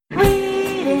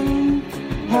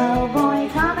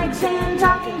stand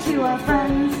talking to our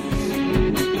friends.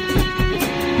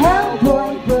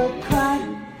 Hellboy Book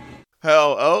Club.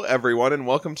 Hello, everyone, and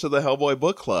welcome to the Hellboy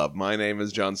Book Club. My name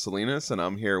is John Salinas, and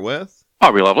I'm here with...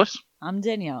 Aubrey Lovelace. I'm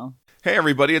Danielle. Hey,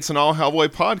 everybody, it's an all-Hellboy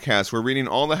podcast. We're reading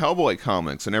all the Hellboy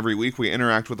comics, and every week we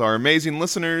interact with our amazing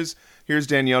listeners. Here's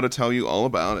Danielle to tell you all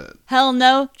about it. Hell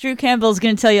no, Drew Campbell's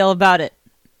going to tell you all about it.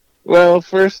 Well,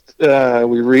 first,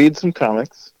 we read some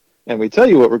comics, and we tell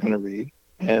you what we're going to read,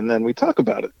 and then we talk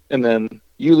about it. And then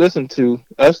you listen to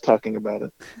us talking about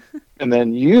it. And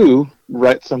then you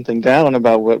write something down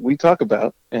about what we talk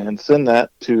about and send that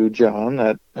to John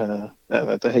at the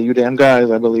Hey You Damn Guys,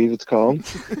 I believe it's called.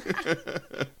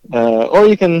 Or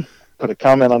you can put a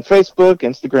comment on Facebook,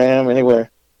 Instagram,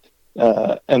 anywhere.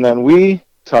 And then we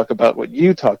talk about what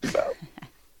you talked about.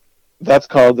 That's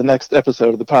called the next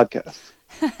episode of the podcast.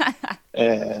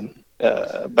 And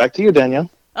back to you, Danielle.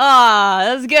 Ah,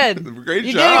 that was good. Great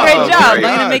You job. did a great job. Great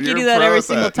I'm going to job. make you You're do a that pro every at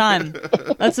single that. time.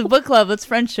 That's a book club. That's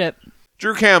friendship.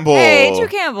 Drew Campbell. Hey, Drew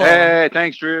Campbell. Hey,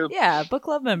 thanks, Drew. Yeah, book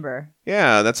club member.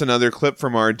 Yeah, that's another clip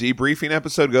from our debriefing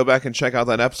episode. Go back and check out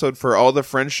that episode for all the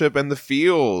friendship and the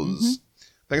feels.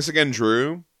 Thanks again,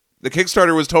 Drew. The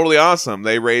Kickstarter was totally awesome.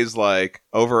 They raised like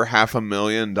over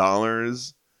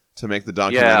 $500,000 to make the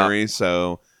documentary.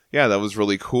 So yeah, that was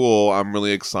really cool. I'm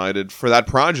really excited for that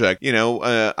project. You know,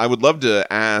 I would love to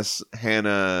ask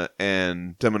Hannah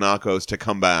and Demonakos to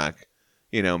come back,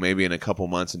 you know, maybe in a couple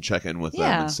months and check in with them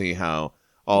Yeah. and see how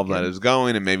all of that is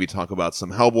going and maybe talk about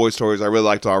some Hellboy stories. I really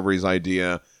liked Aubrey's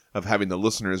idea of having the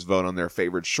listeners vote on their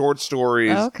favorite short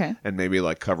stories Oh, okay. and maybe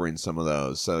like covering some of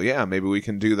those. So yeah, maybe we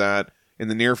can do that in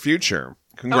the near future.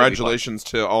 Congratulations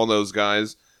to all those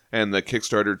guys and the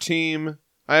Kickstarter team.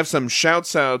 I have some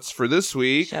shouts outs for this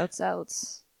week. Shouts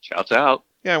outs. Shouts out.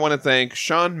 Yeah, I want to thank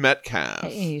Sean Metcalf.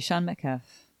 Hey, Sean Metcalf.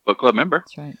 Book club member.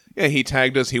 That's right. Yeah, he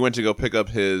tagged us. He went to go pick up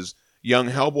his Young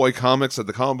Hellboy comics at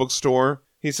the comic book store.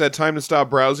 He said, time to stop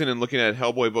browsing and looking at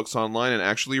Hellboy books online and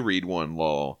actually read one,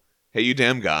 lol. Hey, you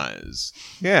damn guys.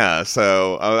 Yeah,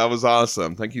 so that was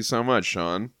awesome. Thank you so much,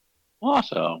 Sean.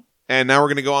 Awesome. And now we're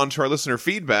going to go on to our listener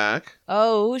feedback.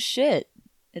 Oh, shit.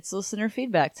 It's listener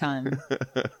feedback time.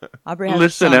 Aubrey has a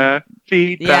Listener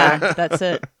feedback. Yeah, that's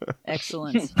it.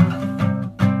 Excellent.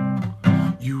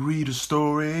 You read a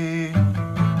story,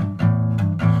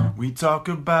 we talk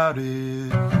about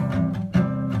it.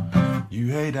 You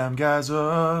Hey Damn Guys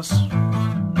us,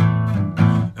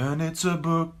 and it's a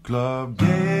book club.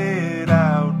 Get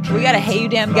out. We got a Hey You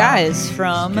Damn Guys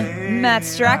from Matt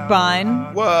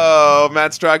Strackbine. Whoa,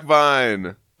 Matt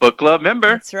Strackbine. Book club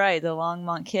member. That's right, the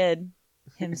Longmont Kid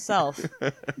himself.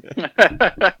 Matt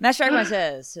Strackbine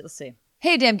says, let's see.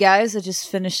 Hey, damn guys, I just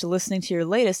finished listening to your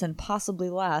latest and possibly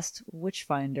last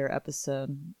Witchfinder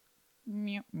episode.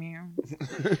 Meow, meow.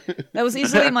 That was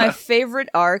easily my favorite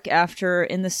arc after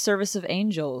In the Service of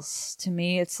Angels. To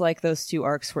me, it's like those two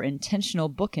arcs were intentional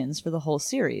bookends for the whole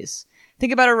series.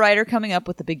 Think about a writer coming up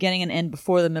with the beginning and end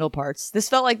before the middle parts. This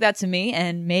felt like that to me,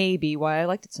 and may be why I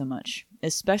liked it so much.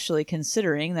 Especially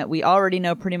considering that we already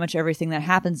know pretty much everything that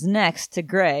happens next to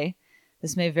Gray.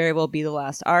 This may very well be the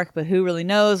last arc, but who really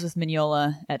knows with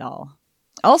Mignola et al.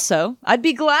 Also, I'd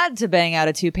be glad to bang out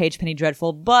a 2-page Penny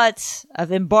Dreadful, but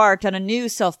I've embarked on a new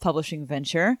self-publishing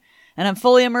venture, and I'm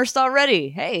fully immersed already.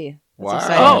 Hey, that's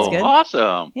exciting. That's Oh, good.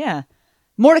 awesome. Yeah.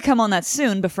 More to come on that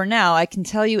soon, but for now, I can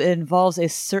tell you it involves a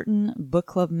certain book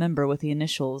club member with the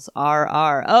initials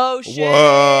RR. Oh, shit!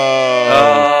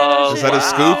 Whoa. Is that a wow.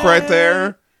 scoop right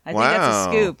there? I think that's a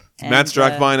scoop. Matt And,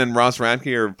 Strackbine and Ross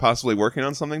Radke are possibly working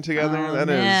on something together? Oh, That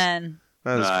man.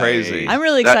 is Nice. crazy. I'm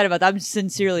really excited about that. I'm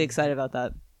sincerely excited about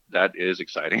that. That is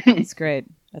exciting. It's great.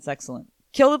 That's excellent.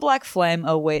 Kill the Black Flame.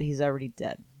 Oh, wait, he's already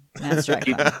dead. Matt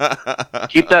Strackbine.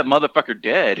 Keep that motherfucker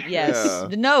dead. Yes.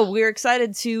 No, we're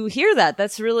excited to hear that.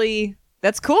 That's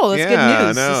cool. That's Yeah, good I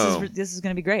news. know. This is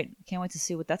going to be great. I can't wait to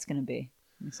see what that's going to be.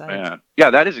 I'm excited. Yeah,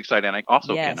 that is exciting. I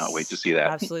also Yes. cannot wait to see that.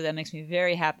 Absolutely. That makes me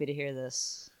very happy to hear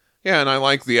this. Yeah, and I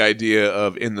like the idea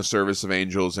of In the Service of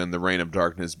Angels and The Reign of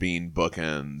Darkness being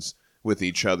bookends with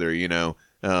each other, you know.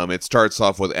 It starts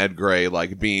off with Ed Gray,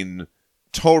 like, being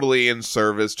totally in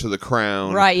service to the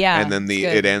crown. Right, yeah, And then it's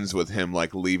good. it ends with him,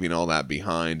 like, leaving all that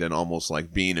behind and almost,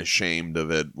 like, being ashamed of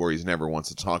it, where he's never wants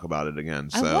to talk about it again.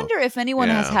 So, I wonder if anyone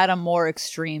has yeah. had a more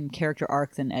extreme character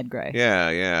arc than Ed Gray.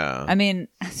 Yeah. I mean,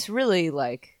 it's really,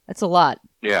 that's a lot.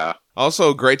 Yeah.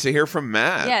 Also, great to hear from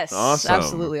Matt. Yes, Awesome.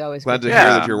 absolutely. Always Glad to good hear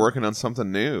Yeah. that you're working on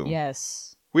something new.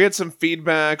 Yes. We had some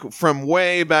feedback from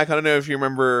way back. I don't know if you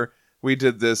remember, we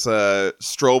did this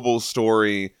Strobel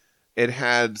story. It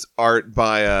had art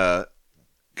by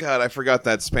God, I forgot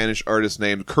that Spanish artist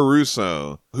named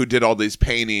Caruso, who did all these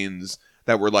paintings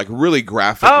that were like really Oh,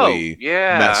 graphically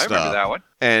yeah, I messed remember up. that one.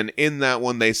 And in that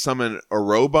one, they summon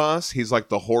Orobos. He's like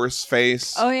the horse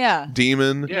face Oh yeah.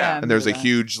 demon. Yeah. And there's a remember that.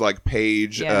 huge like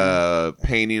page Yeah.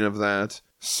 painting of that.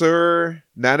 Sir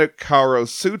Nadekaro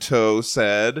Suto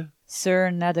said, Sir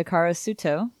Nadekara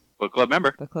Suto, Book club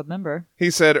member. book club member. he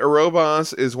said,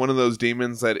 Orobos is one of those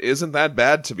demons that isn't that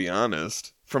bad, to be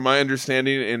honest. From my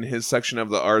understanding, in his section of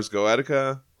the Ars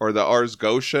Goetica, or the Ars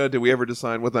Goetia, did we ever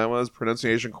decide what that was?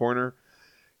 Pronunciation Corner?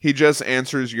 He just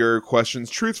answers your questions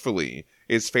truthfully,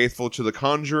 is faithful to the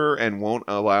conjurer, and won't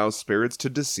allow spirits to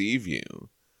deceive you.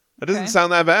 That doesn't Okay.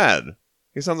 sound that bad.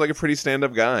 He sounds like a pretty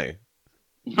stand-up guy.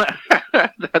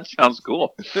 That sounds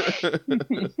cool.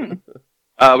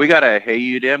 We got a Hey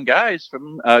You Damn Guys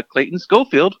from Clayton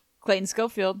Schofield. Clayton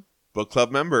Schofield. Book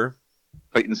club member.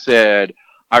 Clayton said,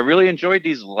 I really enjoyed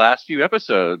these last few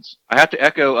episodes. I have to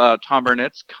echo Tom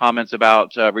Burnett's comments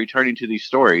about returning to these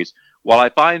stories. While I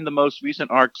find the most recent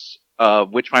arcs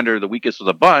of Witchfinder the weakest of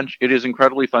the bunch, it is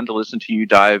incredibly fun to listen to you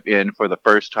dive in for the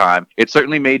first time. It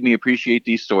certainly made me appreciate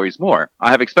these stories more. I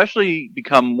have especially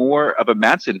become more of a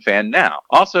Madsen fan now.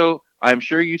 Also, I'm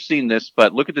sure you've seen this,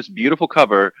 but look at this beautiful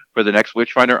cover for the next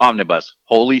Witchfinder Omnibus.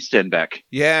 Holy Stenbeck.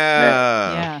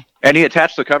 Yeah. Yeah. And he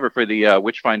attached the cover for the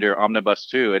Witchfinder Omnibus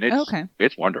too, and Okay.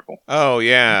 it's wonderful. Oh,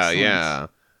 yeah, Excellent. yeah.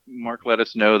 Mark let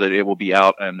us know that it will be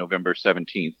out on November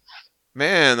 17th.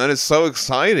 Man, that is so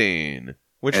exciting.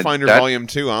 Witchfinder that- Volume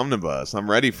 2 Omnibus. I'm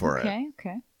ready for it. Okay.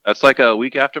 Okay. That's like a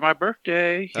week after my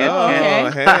birthday. Hint, Oh,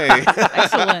 hint. okay. hey.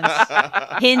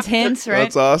 Excellent. Hints, hints, right?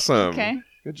 That's awesome. Okay.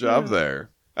 Good job there.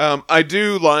 I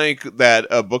do like that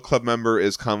a book club member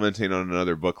is commenting on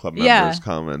another book club member's Yeah.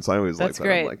 comments. I always That's like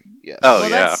that. I'm great. like, yes. Oh, Well,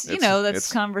 yeah. that's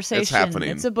that's conversation. it's happening.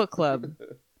 It's a book club.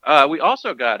 We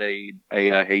also got a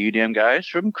Hey You Damn Guys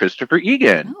from Christopher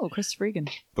Egan. Oh, Christopher Egan.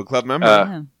 Book club member.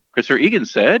 Yeah. Christopher Egan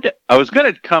said, I was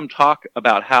going to come talk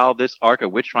about how this arc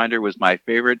of Witchfinder was my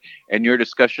favorite, and your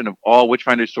discussion of all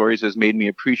Witchfinder stories has made me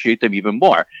appreciate them even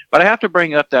more. But I have to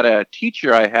bring up that a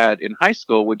teacher I had in high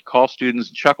school would call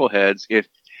students chuckleheads if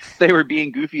they were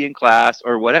being goofy in class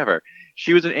or whatever.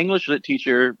 She was an English lit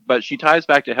teacher, but she ties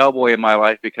back to Hellboy in my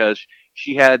life because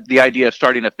she had the idea of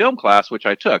starting a film class, which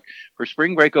I took. For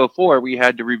Spring Break 04, we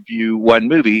had to review one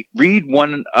movie, read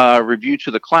one review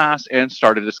to the class, and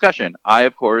start a discussion. I,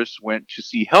 of course, went to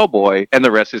see Hellboy, and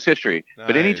the rest is history. But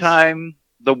Nice. anytime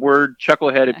the word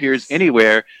chucklehead appears Nice.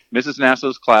 anywhere, Mrs.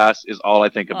 Nasso's class is all I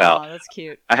think about. Oh, that's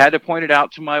cute. I had to point it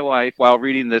out to my wife while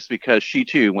reading this because she,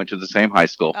 too, went to the same high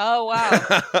school. Oh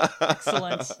wow.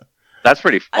 Excellent. That's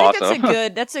pretty I think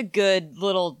awesome. that's a good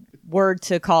little word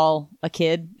to call a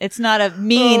kid. It's not a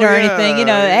mean Oh, or anything, you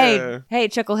know. yeah. Hey,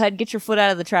 chucklehead, get your foot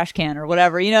out of the trash can or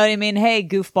whatever. You know what I mean? Hey,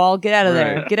 goofball, get out of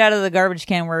there. Right. Get out of the garbage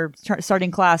can. We're starting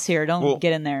class here. Don't Well,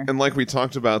 get in there. And like we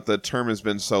talked about, the term has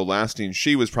been so lasting.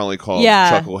 She was probably called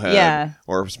Yeah, Chucklehead, yeah.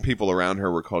 or people around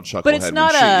her were called Chucklehead. But it's when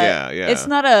not she, it's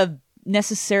not a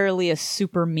necessarily a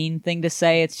super mean thing to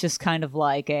say. It's just kind of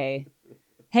like a,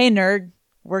 hey nerd,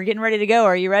 we're getting ready to go.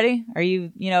 Are you ready? Are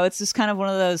you, it's just kind of one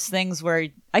of those things where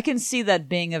I can see that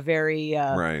being a very,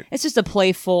 Right. it's just a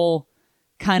playful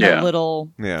kind Yeah. of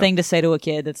little Yeah. thing to say to a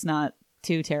kid that's not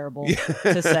too terrible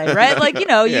to say, right? Like,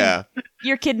 Yeah.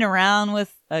 you're kidding around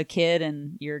with a kid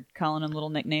and you're calling him little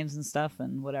nicknames and stuff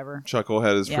and whatever.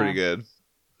 Chucklehead is Yeah. pretty good.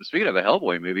 Speaking of the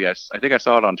Hellboy movie, I think I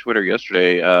saw it on Twitter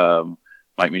yesterday.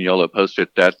 Mike Mignola posted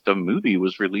that the movie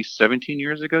was released 17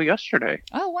 years ago yesterday.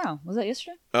 Oh, wow. Was that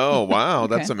yesterday? Oh, wow.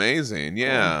 Okay. That's amazing.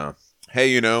 Yeah.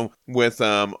 Hey, with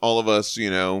all of us,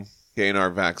 getting our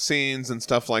vaccines and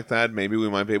stuff like that, maybe we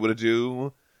might be able to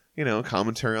do,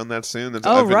 commentary on that soon. Oh,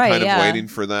 I've been right, kind of yeah. waiting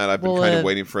for that. I've been Well, kind of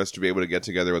waiting for us to be able to get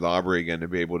together with Aubrey again to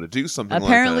be able to do something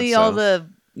Apparently, like that. all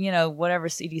the, whatever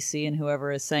CDC and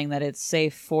whoever is saying that it's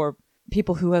safe for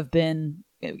people who have been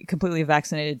completely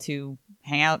vaccinated to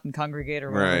hang out and congregate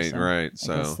or whatever. Right, so right. I guess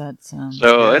So, that's,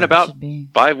 So Yeah. in about should be...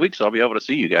 5 weeks, I'll be able to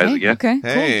see you guys Hey, again. okay,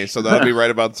 hey, cool. so that'll be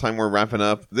right about the time we're wrapping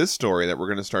up this story that we're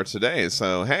going to start today.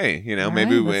 So, hey, All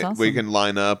maybe right, we, that's we awesome. can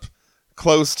line up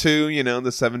close to, the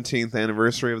 17th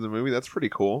anniversary of the movie. That's pretty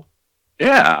cool.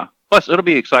 Yeah. Plus, it'll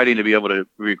be exciting to be able to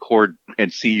record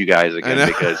and see you guys I again know.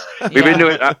 because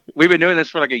Yeah. we've been doing this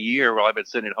for like a year while I've been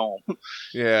sitting at home.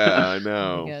 Yeah, I Very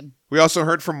know. good. We also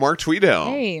heard from Mark Tweedale.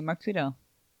 Hey, Mark Tweedo,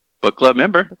 Book club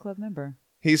member. book club member.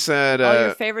 He said, All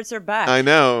your favorites are back. I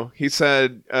know. He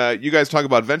said, you guys talk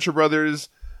about Venture Brothers.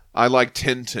 I like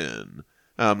Tintin.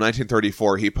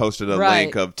 1934, he posted a Right.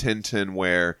 link of Tintin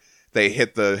where they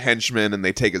hit the henchman and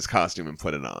they take his costume and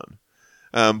put it on.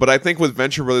 But I think with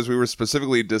Venture Brothers, we were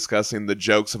specifically discussing the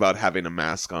jokes about having a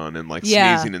mask on and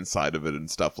Yeah. sneezing inside of it and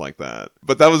stuff like that.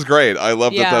 But that was great. I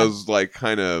love that Yeah. those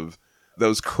kind of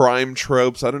those crime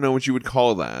tropes. I don't know what you would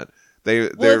call that.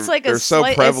 They're it's like they're so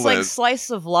prevalent. It's like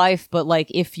slice of life, but like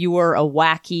if you were a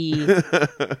wacky,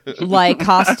 like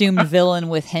costumed villain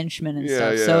with henchmen and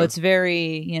stuff. Yeah. So it's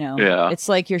very, Yeah. it's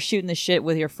like you're shooting the shit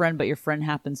with your friend, but your friend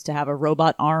happens to have a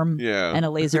robot arm and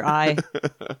a laser eye.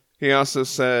 He also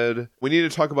said, "We need to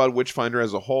talk about Witchfinder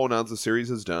as a whole now that the series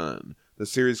is done. The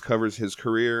series covers his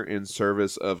career in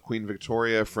service of Queen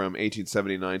Victoria from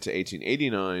 1879 to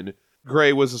 1889.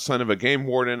 Grey was the son of a game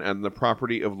warden and the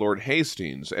property of Lord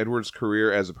Hastings. Edward's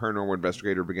career as a paranormal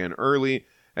investigator began early.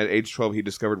 At age 12, he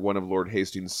discovered one of Lord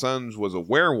Hastings' sons was a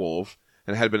werewolf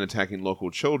and had been attacking local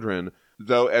children.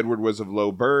 Though Edward was of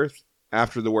low birth,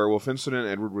 after the werewolf incident,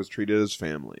 Edward was treated as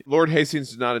family. Lord Hastings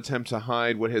did not attempt to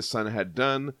hide what his son had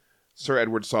done. Sir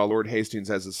Edward saw Lord Hastings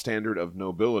as a standard of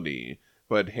nobility.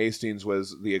 But Hastings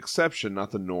was the exception,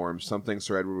 not the norm, something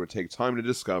Sir Edward would take time to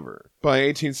discover. By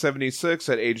 1876,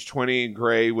 at age 20,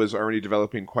 Grey was already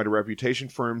developing quite a reputation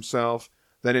for himself.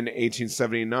 Then in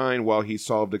 1879, while he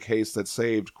solved a case that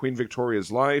saved Queen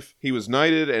Victoria's life, he was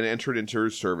knighted and entered into her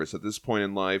service. At this point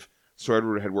in life, Sir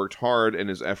Edward had worked hard and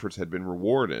his efforts had been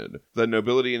rewarded. The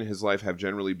nobility in his life have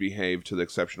generally behaved to the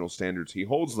exceptional standards he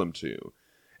holds them to.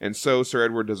 And so Sir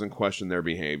Edward doesn't question their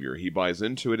behavior. He buys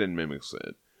into it and mimics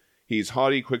it. He's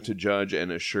haughty, quick to judge,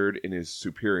 and assured in his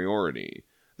superiority.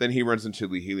 Then he runs into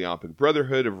the Heliopic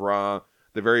Brotherhood of Ra,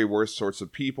 the very worst sorts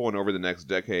of people, and over the next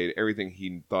decade, everything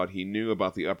he thought he knew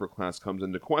about the upper class comes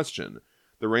into question.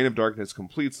 The Reign of Darkness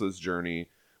completes this journey,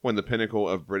 when the pinnacle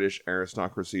of British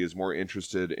aristocracy is more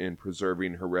interested in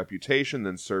preserving her reputation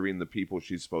than serving the people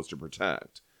she's supposed to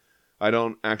protect. I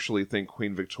don't actually think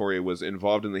Queen Victoria was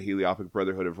involved in the Heliopic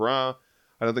Brotherhood of Ra.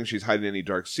 I don't think she's hiding any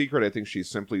dark secret. I think she's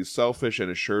simply selfish and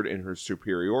assured in her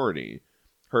superiority.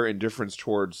 Her indifference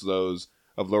towards those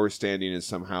of lower standing is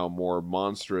somehow more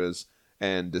monstrous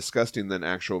and disgusting than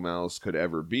actual malice could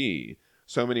ever be.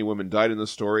 So many women died in the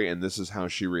story, and this is how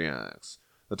she reacts.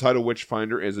 The title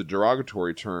Witchfinder is a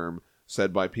derogatory term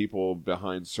said by people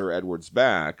behind Sir Edward's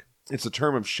back. It's a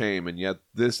term of shame, and yet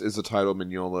this is the title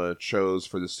Mignola chose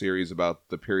for the series about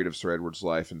the period of Sir Edward's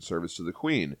life in service to the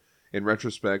Queen. In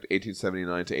retrospect, 1879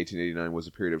 to 1889 was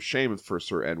a period of shame for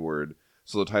Sir Edward,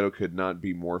 so the title could not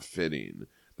be more fitting.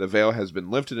 The veil has been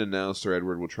lifted, and now Sir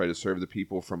Edward will try to serve the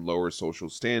people from lower social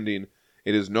standing.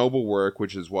 It is noble work,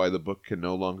 which is why the book can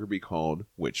no longer be called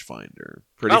Witchfinder.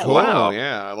 Pretty cool. Wow.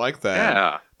 Yeah, I like that.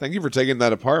 Yeah. Thank you for taking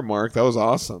that apart, Mark. That was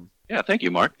awesome. Yeah, thank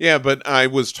you, Mark. Yeah, but I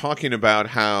was talking about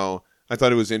how I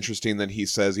thought it was interesting that he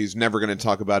says he's never going to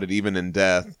talk about it even in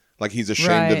death. Like he's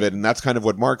ashamed of it, and that's kind of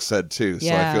what Mark said too.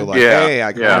 So I feel like, hey,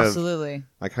 I kind absolutely.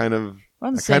 I kind of, we're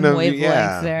on the same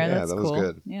wavelength there. That's that cool. was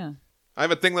good. Yeah. I have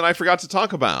a thing that I forgot to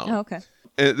talk about. Oh, okay.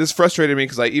 This frustrated me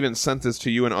because I even sent this to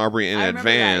you and Aubrey in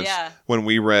advance when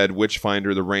we read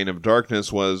Witchfinder: The Reign of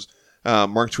Darkness. Was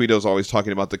Mark Tweedo's always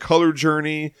talking about the color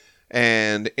journey,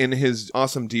 and in his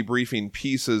awesome debriefing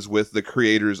pieces with the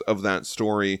creators of that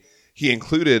story, he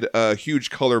included a huge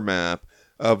color map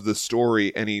of the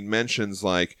story, and he mentions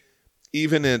like,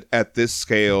 even at this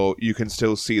scale, you can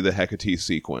still see the Hecate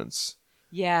sequence.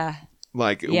 Yeah.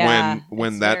 Like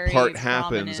when that part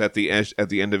happens at the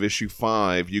end of issue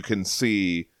 5, you can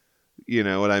see, you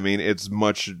know what I mean?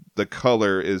 The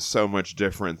color is so much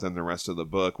different than the rest of the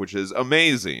book, which is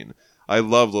amazing. I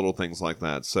love little things like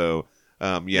that. So,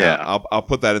 I'll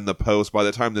put that in the post. By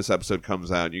the time this episode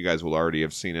comes out, you guys will already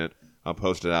have seen it. I'll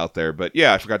post it out there. But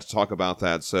yeah, I forgot to talk about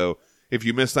that. So if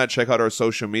you missed that, check out our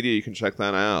social media. You can check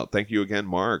that out. Thank you again,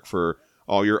 Mark, for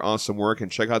all your awesome work.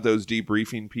 And check out those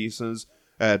debriefing pieces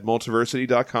at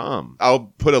multiversity.com.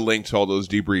 I'll put a link to all those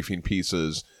debriefing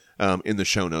pieces in the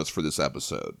show notes for this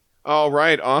episode. All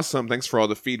right, awesome. Thanks for all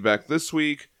the feedback this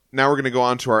week. Now we're going to go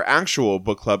on to our actual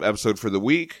book club episode for the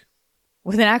week.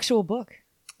 With an actual book.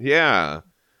 Yeah.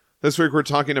 This week we're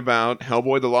talking about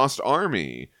Hellboy: The Lost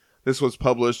Army. This was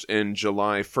published in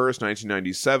July 1st,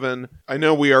 1997. I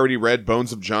know we already read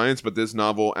Bones of Giants, but this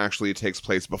novel actually takes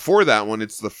place before that one.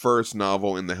 It's the first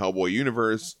novel in the Hellboy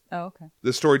universe. Oh, okay.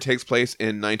 This story takes place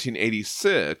in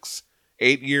 1986,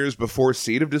 8 years before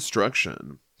Seed of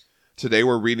Destruction. Today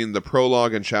we're reading the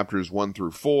prologue in chapters 1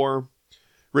 through 4.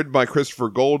 Written by Christopher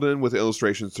Golden with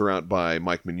illustrations throughout by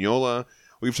Mike Mignola.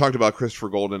 We've talked about Christopher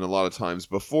Golden a lot of times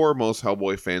before. Most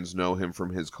Hellboy fans know him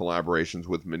from his collaborations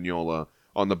with Mignola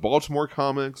on the Baltimore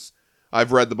comics.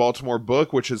 I've read the Baltimore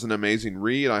book, which is an amazing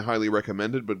read. I highly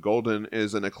recommend it, but Golden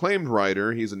is an acclaimed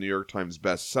writer. He's a New York Times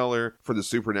bestseller for the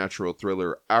supernatural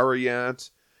thriller Arayat.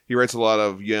 He writes a lot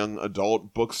of young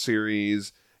adult book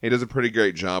series. He does a pretty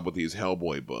great job with these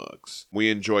Hellboy books. We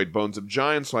enjoyed Bones of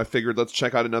Giants, so I figured let's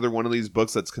check out another one of these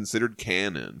books that's considered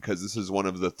canon, because this is one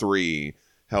of the 3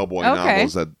 Hellboy Okay.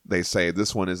 novels that they say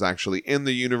this one is actually in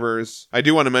the universe. I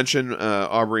do want to mention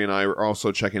Aubrey and I are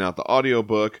also checking out the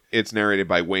audiobook. It's narrated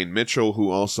by Wayne Mitchell, who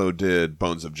also did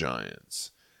Bones of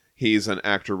Giants. He's an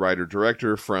actor, writer,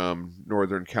 director from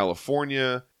Northern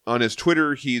California. On his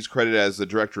Twitter, he's credited as the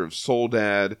director of Soul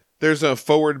Dad. There's a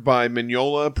forward by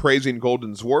Mignola praising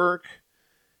Golden's work.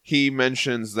 He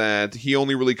mentions that he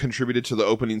only really contributed to the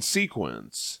opening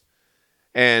sequence.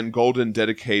 And Golden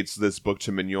dedicates this book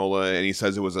to Mignola, and he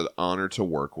says it was an honor to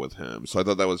work with him. So I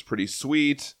thought that was pretty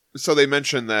sweet. So they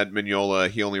mentioned that Mignola,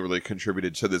 he only really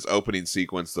contributed to this opening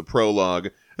sequence, the prologue.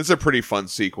 It's a pretty fun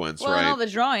sequence, Well, right? and all the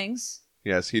drawings.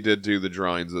 Yes, he did do the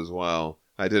drawings as well.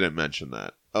 I didn't mention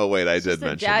that. Oh, wait, I did Just a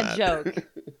mention dad that. joke.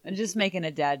 I'm just making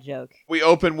a dad joke. We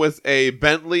open with a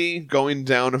Bentley going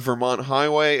down a Vermont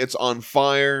highway. It's on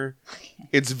fire.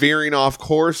 It's veering off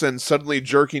course and suddenly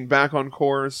jerking back on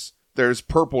course. There's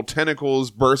purple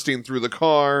tentacles bursting through the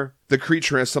car. The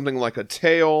creature has something like a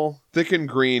tail, thick and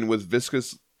green with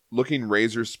viscous-looking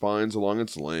razor spines along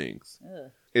its length.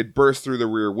 Ugh. It burst through the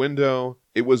rear window.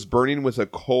 It was burning with a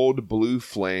cold blue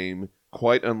flame,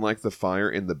 quite unlike the fire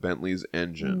in the Bentley's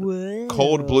engine. Whoa.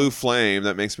 Cold blue flame,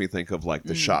 that makes me think of like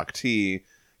the Shock T,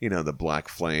 the black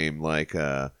flame, like,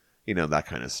 that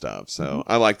kind of stuff. So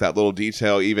I like that little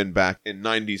detail, even back in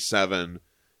 97,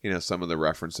 some of the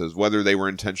references, whether they were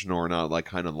intentional or not, like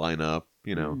kind of line up.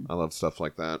 I love stuff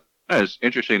like that. It's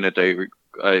interesting that they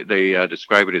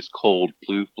describe it as cold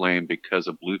blue flame because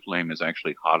a blue flame is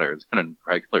actually hotter than a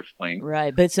regular flame.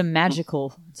 Right, but it's a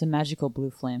magical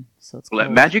blue flame, so it's cool.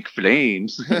 Magic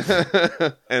flames.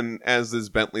 And as this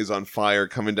Bentley's on fire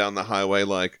coming down the highway,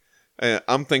 like,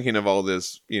 I'm thinking of all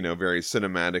this, very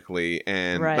cinematically.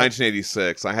 And Right.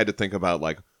 1986, I had to think about,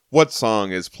 like, what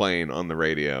song is playing on the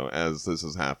radio as this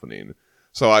is happening.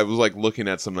 So I was, like, looking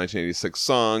at some 1986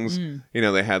 songs.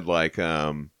 They had, like,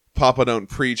 Papa Don't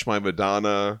Preach, My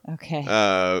Madonna. Okay.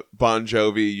 Bon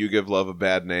Jovi, You Give Love a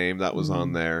Bad Name. That was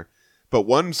on there. But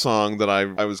one song that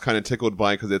I was kind of tickled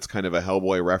by because it's kind of a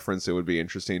Hellboy reference, it would be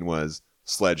interesting, was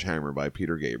Sledgehammer by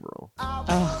Peter Gabriel.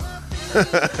 Oh. Okay.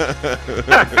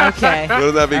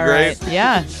 Wouldn't that be All great? right.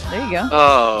 Yeah, there you go.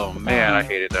 Oh, man, I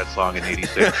hated that song in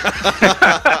 86.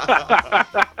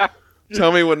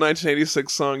 Tell me what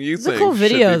 1986 song you It's a think cool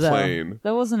video, should be though. playing.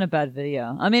 That wasn't a bad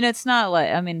video. I mean, it's not like,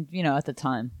 at the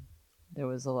time, there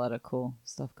was a lot of cool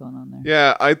stuff going on there.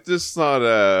 Yeah, I just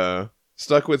thought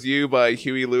Stuck With You by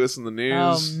Huey Lewis and the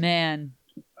News. Oh, man.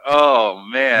 Oh,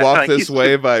 man. Walk This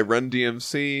Way by Run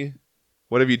DMC.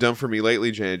 What Have You Done For Me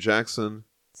Lately, Janet Jackson.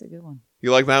 It's a good one.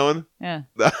 You like that one? Yeah.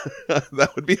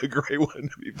 That would be a great one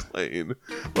to be playing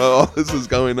while all this is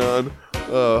going on.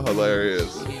 Oh,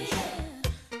 hilarious.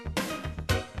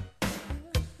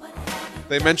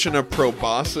 They mention a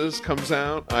proboscis comes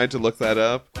out. I had to look that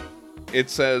up. It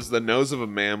says the nose of a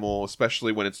mammal,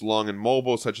 especially when it's long and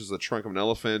mobile, such as the trunk of an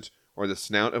elephant or the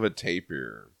snout of a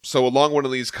tapir. So along one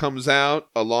of these comes out,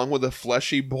 along with a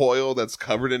fleshy boil that's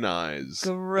covered in eyes.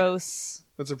 Gross.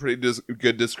 That's a pretty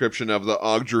good description of the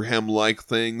Ogdurhem-like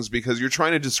things, because you're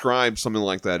trying to describe something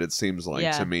like that, it seems like,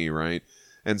 Yeah. to me, right?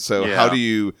 And so Yeah. how do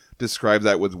you describe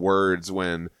that with words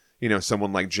when,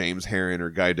 someone like James Herron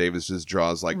or Guy Davis just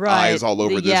draws, like, Right. eyes all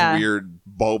over this Yeah. weird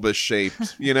bulbous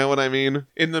shaped, you know what I mean?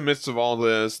 In the midst of all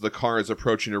this, the car is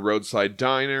approaching a roadside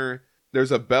diner.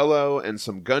 There's a bellow and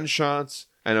some gunshots,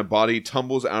 and a body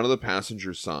tumbles out of the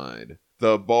passenger side.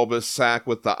 The bulbous sack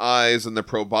with the eyes and the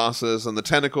proboscis and the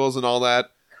tentacles and all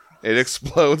that, it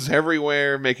explodes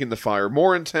everywhere, making the fire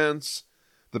more intense.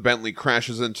 The Bentley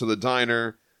crashes into the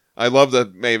diner. I love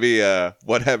that maybe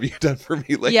What Have You Done For Me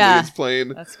Lately Yeah. is playing.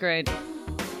 That's great.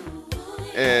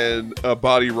 And a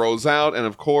body rolls out, and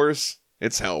of course,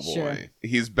 it's Hellboy. Sure.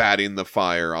 He's batting the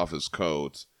fire off his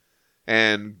coat.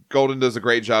 And Golden does a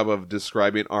great job of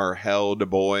describing our helled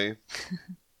boy.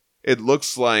 It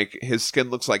looks like his skin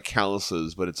looks like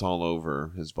calluses, but it's all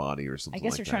over his body or I something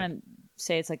guess like you're that. trying to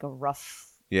say it's like a rough,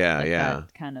 Yeah, like yeah.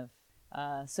 that kind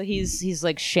of. So he's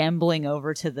like shambling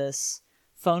over to this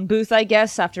phone booth, I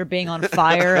guess, after being on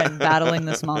fire and battling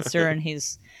this monster, and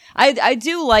I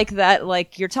do like that.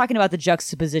 Like, you're talking about the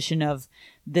juxtaposition of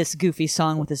this goofy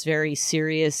song with this very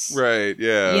serious, Right,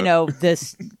 yeah.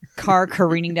 this car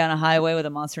careening down a highway with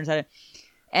a monster inside it.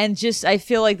 And just, I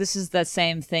feel like this is that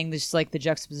same thing, just like the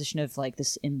juxtaposition of like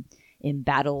this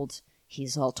embattled,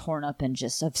 he's all torn up and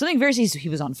just something very, he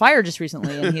was on fire just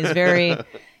recently, and he's very,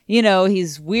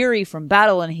 he's weary from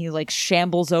battle, and he like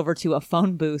shambles over to a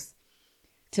phone booth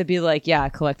to be like, yeah,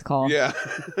 collect call. Yeah.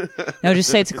 No, just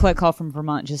say it's a collect call from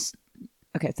Vermont. Just,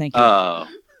 okay, thank you.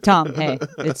 Tom, hey,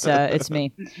 it's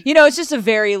me. It's just a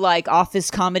very like office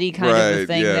comedy kind of a Right,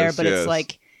 thing yes, there, but yes. it's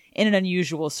like in an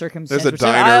unusual circumstance. There's a which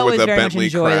I diner always with a very much Bentley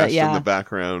enjoy that. crashed in Yeah, the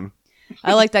background.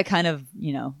 I like that kind of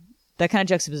that kind of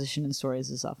juxtaposition in stories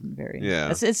is often very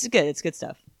It's good. It's good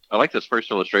stuff. I like this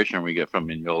first illustration we get from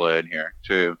Mignola in here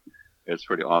too. It's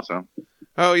pretty awesome.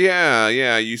 Oh yeah.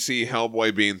 You see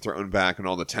Hellboy being thrown back and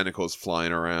all the tentacles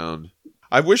flying around.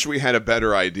 I wish we had a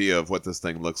better idea of what this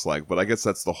thing looks like, but I guess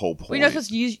that's the whole point. Well, you're not supposed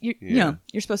to use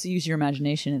you're supposed to use your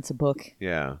imagination. It's a book.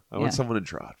 Yeah, I want someone to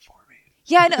draw it for me.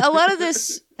 Yeah, I know, a lot of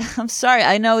this. I'm sorry.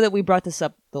 I know that we brought this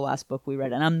up the last book we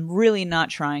read, and I'm really not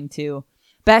trying to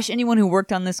bash anyone who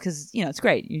worked on this because it's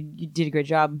great. You did a great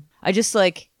job. I just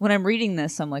when I'm reading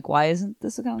this, I'm like, why isn't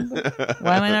this a comic book?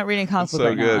 Why am I not reading a comic book so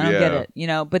right good, now? I don't get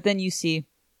it. But then you see.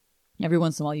 Every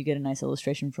once in a while, you get a nice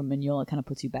illustration from Mignola. It kind of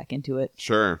puts you back into it.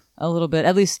 Sure. A little bit.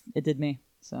 At least it did me.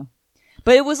 So,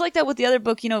 but it was like that with the other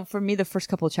book. For me, the first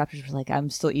couple of chapters were like, I'm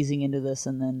still easing into this,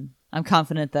 and then I'm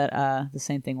confident that the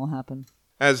same thing will happen.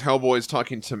 As Hellboy's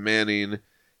talking to Manning,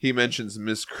 he mentions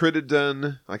Miss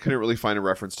Crittenden. I couldn't really find a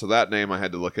reference to that name. I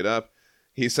had to look it up.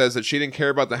 He says that she didn't care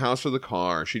about the house or the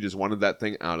car. She just wanted that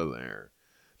thing out of there.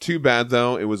 Too bad,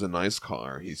 though. It was a nice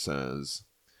car, he says.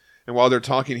 And while they're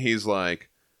talking, he's like,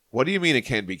 what do you mean it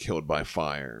can't be killed by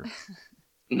fire?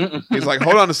 He's like,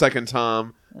 hold on a second,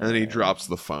 Tom. And then he drops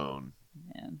the phone.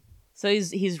 Yeah. So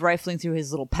he's rifling through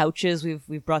his little pouches.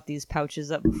 We've brought these pouches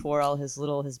up before, all his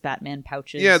Batman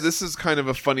pouches. Yeah, this is kind of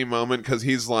a funny moment because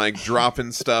he's like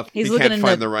dropping stuff. He's he looking can't in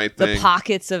find the right thing. The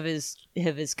pockets of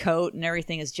his coat and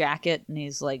everything, his jacket, and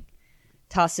he's like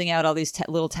tossing out all these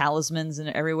little talismans and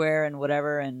everywhere and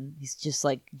whatever, and he's just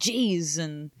like, geez,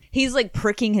 and he's like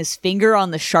pricking his finger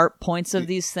on the sharp points of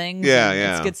these things. Yeah.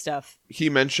 It's good stuff. He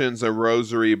mentions a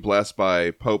rosary blessed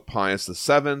by Pope Pius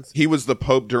VII. He was the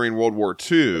Pope during World War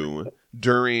II.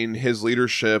 During his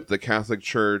leadership, the Catholic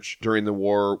Church during the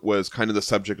war was kind of the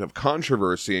subject of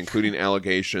controversy, including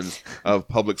allegations of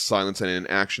public silence and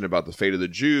inaction about the fate of the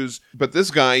Jews. But this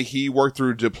guy, he worked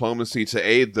through diplomacy to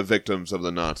aid the victims of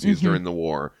the Nazis during the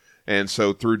war. And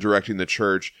so through directing the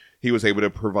church, he was able to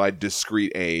provide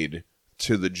discreet aid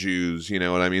to the Jews, you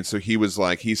know what I mean? So he was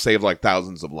like, he saved like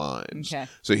thousands of lives. Okay.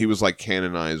 So he was like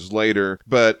canonized later.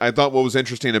 But I thought what was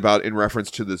interesting about, in reference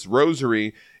to this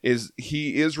rosary, is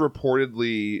he is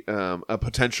reportedly a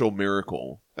potential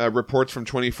miracle. Reports from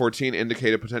 2014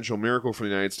 indicate a potential miracle from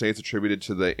the United States attributed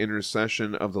to the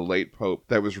intercession of the late Pope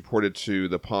that was reported to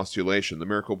the postulation. The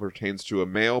miracle pertains to a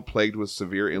male plagued with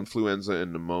severe influenza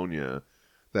and pneumonia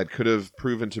that could have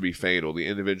proven to be fatal. The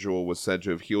individual was said to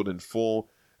have healed in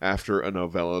full after a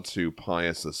novella to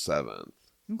Pius VII.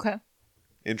 Okay.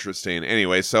 Interesting.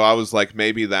 Anyway, so I was like,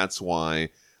 maybe that's why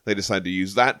they decided to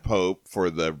use that Pope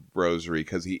for the rosary,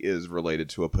 because he is related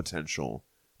to a potential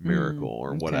miracle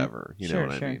or whatever. You know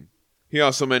what I mean? He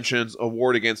also mentions a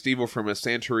ward against evil from a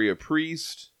Santeria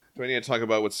priest. Do I need to talk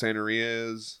about what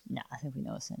Santeria is? No, I think we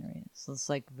know what Santeria is. It's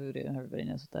like voodoo. Everybody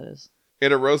knows what that is.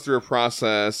 It arose through a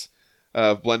process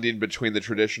of blending between the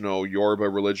traditional Yoruba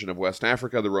religion of West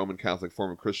Africa, the Roman Catholic form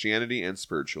of Christianity, and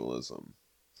spiritualism.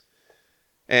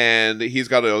 And he's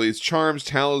got all these charms,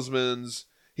 talismans.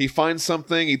 He finds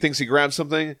something, he thinks he grabs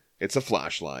something, it's a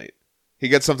flashlight. He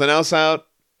gets something else out,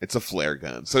 it's a flare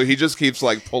gun. So he just keeps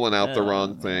like pulling out the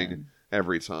wrong thing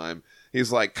every time.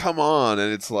 He's like, come on.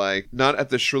 And it's like, not at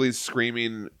the shrilly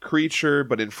screaming creature,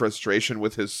 but in frustration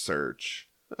with his search.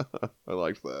 I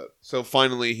like that. So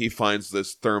finally, he finds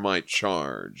this thermite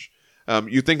charge.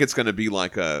 You think it's going to be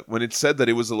like when it said that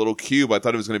it was a little cube, I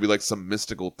thought it was going to be like some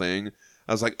mystical thing.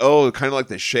 I was like, oh, kind of like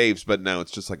the shapes, but no,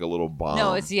 it's just like a little bomb.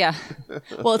 No, it's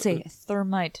well, it's a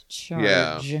thermite charge.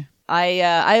 Yeah.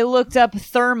 I looked up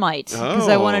thermite because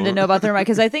I wanted to know about thermite,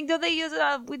 because I think that they use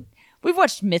it. We've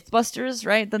watched Mythbusters,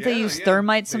 right? That they use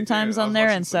thermite sometimes on there,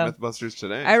 and so Mythbusters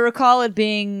today. I recall it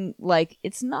being like,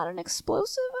 it's not an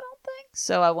explosive, I don't think.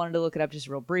 So I wanted to look it up just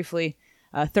real briefly.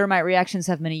 Thermite reactions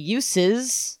have many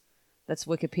uses. That's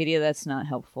Wikipedia. That's not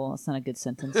helpful. That's not a good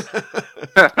sentence.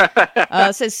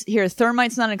 It says here,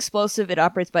 thermite's not an explosive. It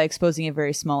operates by exposing a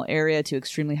very small area to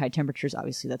extremely high temperatures.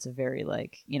 Obviously, that's a very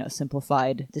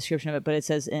simplified description of it. But it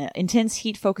says intense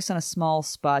heat focused on a small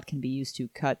spot can be used to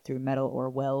cut through metal or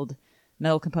weld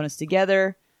metal components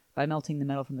together by melting the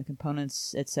metal from the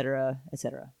components, etc.,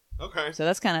 etc. Okay. So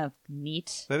that's kind of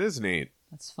neat. That is neat.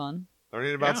 That's fun.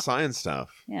 Learning about science stuff.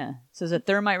 Yeah. It says a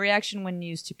thermite reaction, when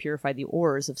used to purify the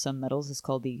ores of some metals, is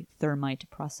called the thermite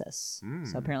process.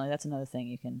 So apparently that's another thing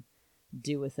you can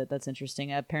do with it. That's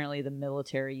interesting. Apparently the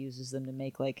military uses them to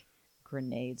make like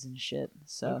grenades and shit.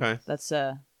 So that's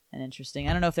an interesting.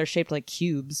 I don't know if they're shaped like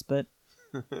cubes, but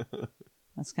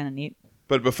that's kind of neat.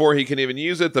 But before he can even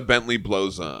use it, the Bentley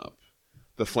blows up.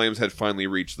 The flames had finally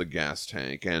reached the gas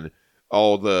tank, and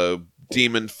all the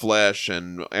demon flesh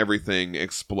and everything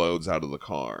explodes out of the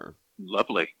car.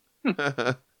 Lovely.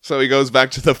 So he goes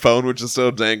back to the phone, which is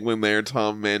still dangling there.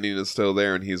 Tom Manning is still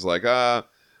there, and he's like,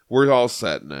 we're all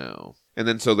set now. And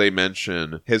then so they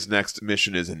mention his next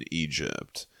mission is in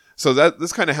Egypt. So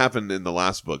this kind of happened in the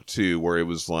last book, too, where it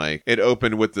was like, it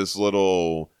opened with this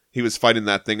little, he was fighting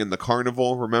that thing in the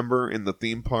carnival, remember, in the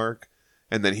theme park?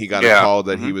 And then he got a call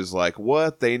that he was like,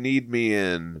 what? They need me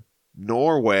in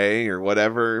Norway or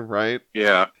whatever, right?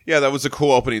 Yeah. Yeah, that was a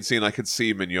cool opening scene. I could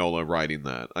see Mignola writing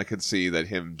that. I could see that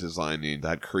him designing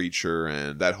that creature,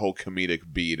 and that whole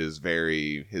comedic beat is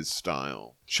very his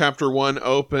style. Chapter 1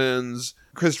 opens.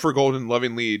 Christopher Golden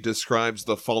lovingly describes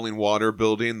the falling water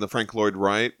building, the Frank Lloyd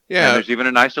Wright. Yeah. And there's even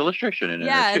a nice illustration in it.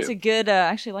 Yeah, too. it's a good, I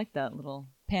actually like that little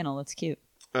panel. It's cute.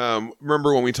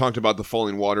 Remember when we talked about the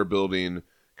falling water building?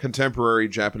 Contemporary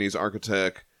Japanese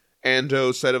architect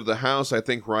Ando said of the house, I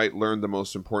think Wright learned the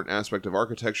most important aspect of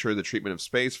architecture, the treatment of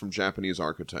space, from Japanese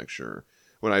architecture.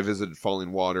 When I visited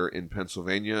Falling Water in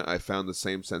Pennsylvania, I found the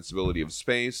same sensibility of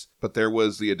space, but there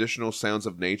was the additional sounds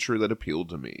of nature that appealed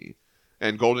to me.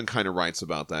 And Golden kind of writes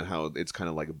about that, how it's kind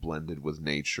of like blended with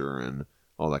nature and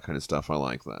all that kind of stuff. I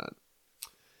like that.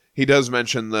 He does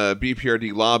mention the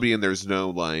BPRD lobby, and there's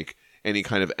no, like, any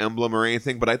kind of emblem or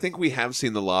anything, but I think we have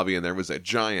seen the lobby, and there was a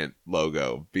giant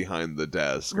logo behind the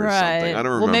desk or something. I don't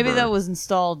remember. Well, maybe that was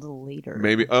installed later.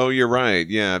 Maybe. Oh, you're right.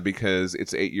 Yeah, because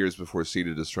it's 8 years before Seed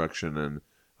of Destruction, and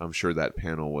I'm sure that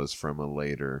panel was from a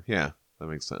later. Yeah, that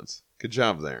makes sense. Good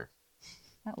job there.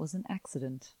 That was an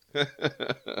accident.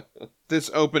 This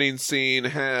opening scene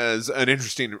has an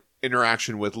interesting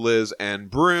interaction with Liz and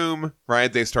Broom,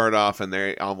 right? They start off and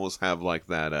they almost have like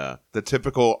that, the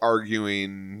typical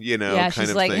arguing, Yeah, kind she's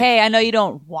of like, thing. hey, I know you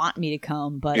don't want me to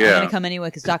come, but I'm Yeah. going to come anyway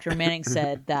because Dr. Manning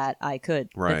said that I could.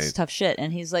 Right. That's tough shit.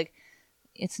 And he's like,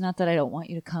 it's not that I don't want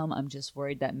you to come. I'm just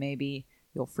worried that maybe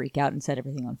you'll freak out and set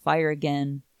everything on fire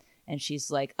again. And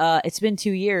she's like, it's been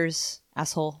 2 years,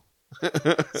 asshole.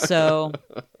 So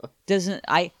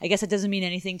I guess it doesn't mean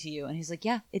anything to you. And he's like,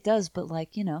 yeah, it does, but like,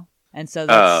 and so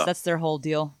that's their whole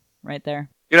deal right there.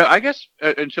 I guess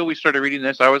until we started reading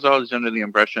this, I was always under the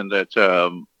impression that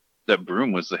that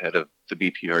Broom was the head of the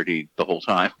BPRD the whole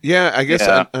time. Yeah, I guess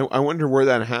Yeah. I wonder where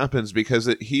that happens,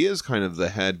 because he is kind of the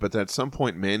head, but at some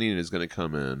point Manning is going to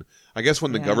come in. I guess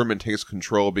when the Yeah. government takes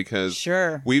control, because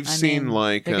Sure. we've seen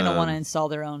like they're gonna want to install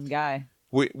their own guy.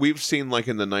 we've seen like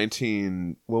in the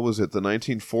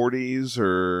 1940s,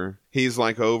 or he's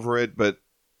like over it, but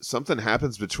something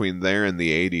happens between there and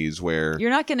the 80s where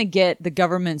You're not going to get the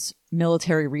government's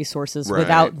military resources Right.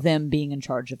 without them being in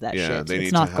charge of that Yeah, shit. they need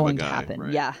It's to not have going a to guy, happen.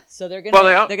 right. Yeah. So they're going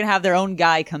Well, to have their own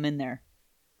guy come in there.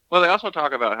 Well, they also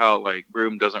talk about how like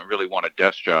Broom doesn't really want a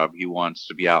desk job; he wants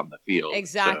to be out in the field.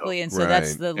 Exactly. So, And so that's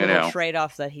Right. the You little know.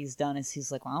 trade-off that he's done is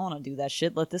he's like, well, I want to do that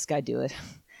shit. Let this guy do it.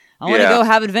 I want to Yeah. go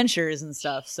have adventures and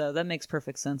stuff. So that makes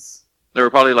perfect sense. they were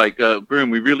probably like, "Broom,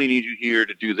 we really need you here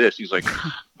to do this." He's like,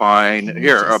 "Fine, Can we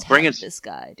here, just bring have it. this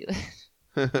guy do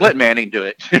it. Let Manning do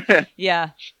it."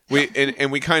 Yeah. we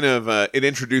kind of it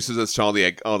introduces us to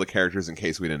all the characters in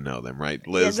case we didn't know them, right?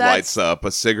 Liz that's- lights up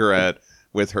a cigarette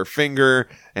with her finger,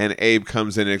 and Abe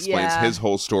comes in and explains Yeah. his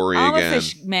whole story I'm again. a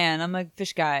fish man. I'm a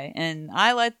fish guy, and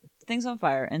I light things on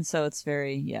fire, and so it's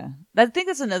very I think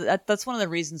that's one of the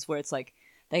reasons where it's like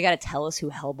they got to tell us who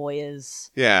Hellboy is,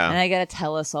 Yeah, and they got to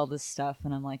tell us all this stuff,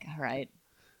 and I'm like, all right,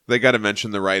 they got to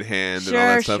mention the right hand and all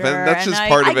sure, that stuff, sure. and that's And just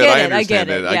part of it. get I understand get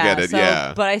it. I get it. So,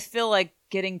 Yeah, but I feel like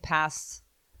getting past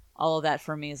all of that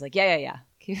for me is like, yeah.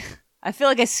 I feel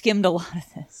like I skimmed a lot of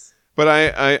this. but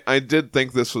I did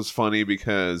think this was funny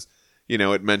because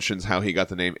it mentions how he got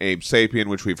the name Abe Sapien,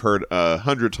 which we've heard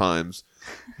 100 times,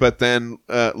 but then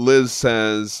Liz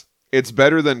says it's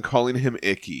better than calling him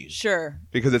Icky. Sure.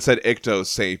 Because it said Icto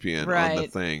Sapien on the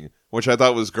Right. thing, which I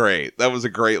thought was great. That was a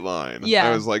great line. Yeah.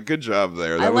 I was like, good job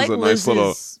there. That I was like a nice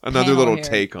Liz's another panel little here.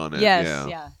 take on it. Yes,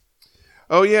 yeah.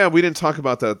 Oh, yeah, we didn't talk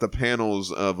about the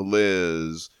panels of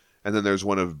Liz, and then there's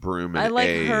one of Broom and I like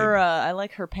Abe. her. I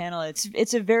like her panel.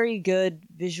 It's a very good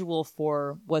visual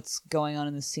for what's going on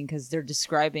in this scene because they're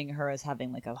describing her as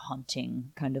having like a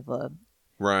hunting kind of a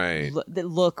Right.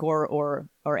 look or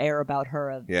air about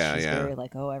her. Yeah, She's yeah. very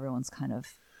like, oh, everyone's kind of.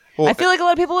 Well, I feel like a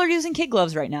lot of people are using kid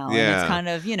gloves right now. And Yeah. it's kind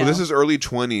of well, this is early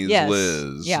 20s Yes,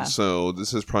 Liz. yeah. So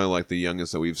this is probably like the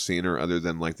youngest that we've seen her, other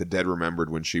than like the Dead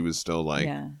Remembered when she was still like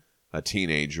a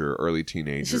teenager, early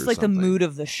teenager. It's just or like the something. mood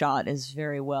of the shot is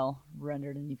very well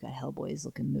rendered, and you've got Hellboy's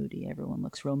looking moody. Everyone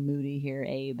looks real moody here,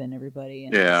 Abe and everybody.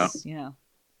 And Yeah. it's,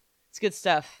 it's good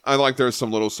stuff. I like there's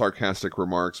some little sarcastic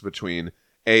remarks between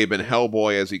Abe and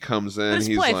Hellboy as he comes in. But it's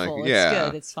He's playful. like, It's yeah,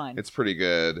 good. It's fine. it's pretty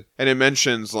good. And it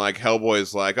mentions like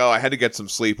Hellboy's like, oh, I had to get some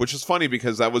sleep, which is funny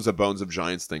because that was a Bones of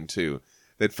Giants thing too.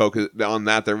 That focused on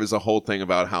that. There was a whole thing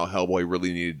about how Hellboy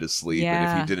really needed to sleep, and if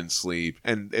Yeah. he didn't sleep,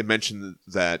 and it mentioned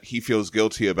that he feels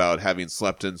guilty about having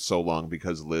slept in so long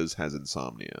because Liz has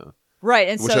insomnia, Right,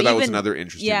 and which so I thought even, was another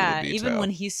interesting yeah, little detail. even when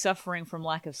he's suffering from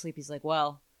lack of sleep, he's like,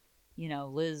 well, you know,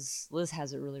 Liz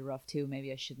has it really rough too.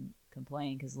 Maybe I shouldn't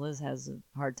complain because Liz has a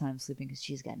hard time sleeping because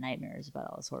she's got nightmares about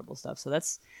all this horrible stuff. So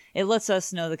it lets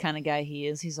us know the kind of guy he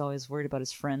is. He's always worried about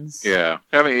his friends. Yeah,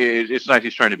 I mean, it's nice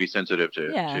he's trying to be sensitive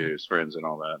to Yeah. his friends and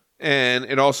all that. And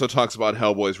it also talks about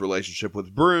Hellboy's relationship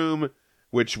with Broom,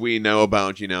 which we know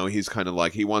about. You know, he's kind of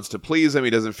like, he wants to please him. He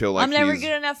doesn't feel like I'm never he's...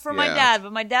 good enough for my yeah. dad,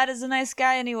 but my dad is a nice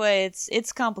guy anyway.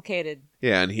 It's complicated.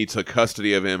 Yeah, and he took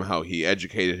custody of him, how he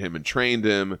educated him and trained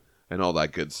him, and all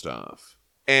that good stuff.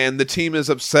 And the team is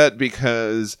upset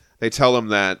because they tell him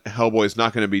that Hellboy's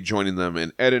not going to be joining them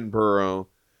in Edinburgh.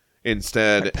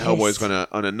 Instead, They're pissed. Hellboy's going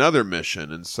on another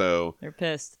mission, and so They're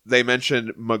pissed. they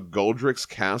mentioned McGoldrick's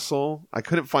Castle. I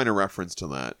couldn't find a reference to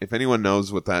that, if anyone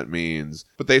knows what that means.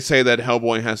 But they say that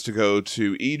Hellboy has to go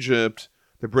to Egypt.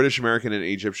 The British, American, and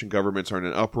Egyptian governments are in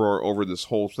an uproar over this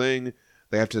whole thing.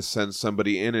 They have to send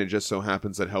somebody in, and it just so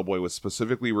happens that Hellboy was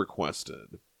specifically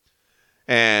requested.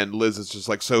 And Liz is just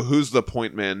like, so who's the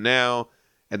point man now?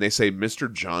 And they say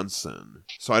Mr. Johnson.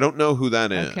 So I don't know who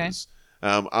that is. Okay.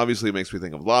 Obviously, it makes me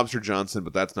think of Lobster Johnson,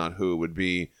 but that's not who it would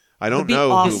be. I don't That'd be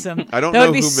know. awesome. Who, I don't That know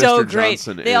would be who so Mr. great.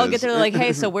 Johnson is. They all get there, they're like,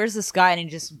 "Hey, so where's this guy?" And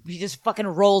he just fucking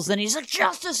rolls in. He's like,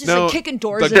 "Justice!" He's like kicking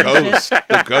doors. The and shit. ghost,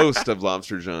 the ghost of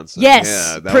Lobster Johnson. Yes,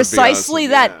 Yeah, that would be precisely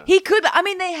awesome. that. Yeah. He could. I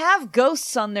mean, they have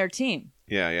ghosts on their team.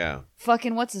 Yeah.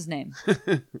 Fucking what's his name?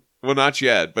 Well, not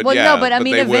yet, but well, yeah. no, but I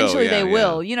mean, they will. eventually Yeah, they yeah.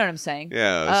 will. You know what I'm saying?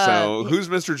 Yeah. So who's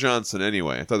Mr. Johnson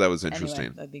anyway? I thought that was interesting.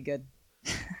 Anyway, that'd be good.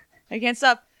 I can't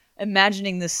stop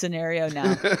imagining this scenario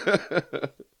now.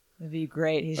 It'd be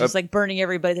great. He's just like burning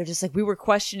everybody. They're just like, we were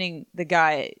questioning the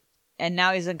guy, and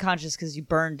now he's unconscious because you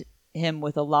burned him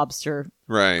with a lobster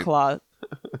Right. claw.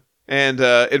 And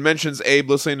it mentions Abe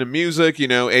listening to music. You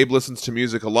know, Abe listens to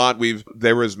music a lot.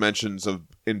 There was mentions of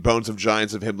in Bones of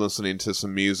Giants of him listening to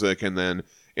some music, and then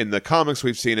in the comics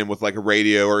we've seen him with like a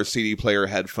radio or a CD player,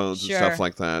 headphones Sure. and stuff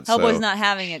like that. Hellboy's so not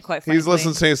having it, quite frankly. he's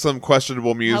listening to some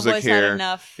questionable music Hellboy's here. had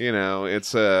enough. You know,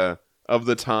 it's of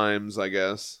the times, I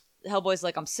guess. Hellboy's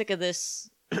like, I'm sick of this.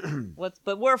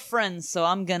 But we're friends, so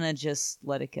I'm gonna just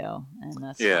let it go. And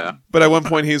that's Yeah. But at one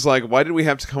point he's like, "Why did we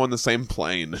have to come on the same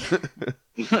plane?"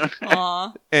 fine.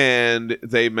 Aw. And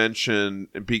they mention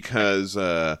because,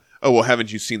 oh, well,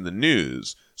 haven't you seen the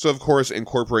news? So, of course,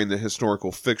 incorporating the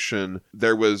historical fiction,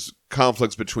 there was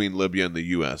conflicts between Libya and the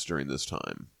U.S. during this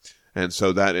time. And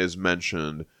so that is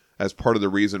mentioned as part of the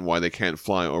reason why they can't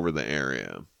fly over the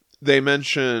area. They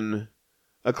mention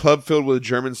a club filled with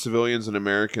German civilians and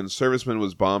American servicemen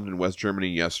was bombed in West Germany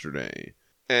yesterday.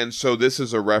 And so this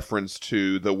is a reference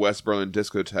to the West Berlin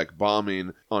discotheque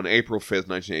bombing on April 5th,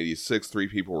 1986. 3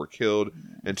 people were killed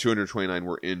and 229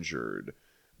 were injured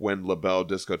when La Belle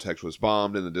discotheque was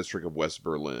bombed in the district of West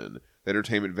Berlin. The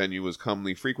entertainment venue was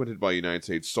commonly frequented by United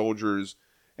States soldiers,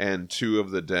 and 2 of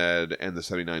the dead and the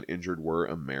 79 injured were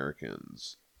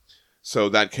Americans. So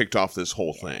that kicked off this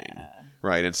whole thing,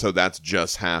 right? And so that's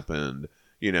just happened,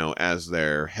 you know, as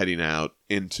they're heading out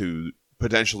into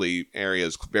potentially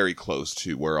areas very close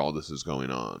to where all this is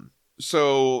going on.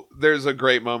 So there's a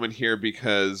great moment here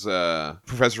because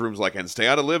Professor Room's like, and stay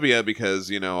out of Libya because,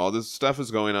 you know, all this stuff is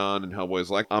going on. And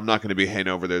Hellboy's like, I'm not going to be hanging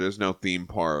over there. There's no theme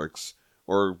parks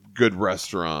or good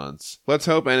restaurants. Let's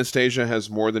hope Anastasia has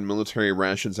more than military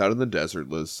rations out in the desert,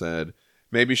 Liz said.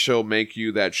 Maybe she'll make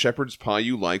you that shepherd's pie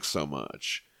you like so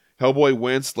much. Hellboy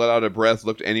winced, let out a breath,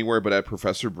 looked anywhere but at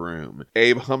Professor Broom.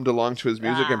 Abe hummed along to his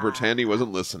music and pretended he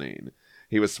wasn't listening.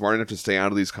 He was smart enough to stay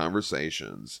out of these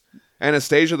conversations.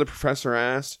 Anastasia, the professor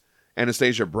asked.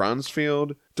 Anastasia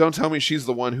Brownsfield? Don't tell me she's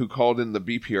the one who called in the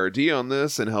BPRD on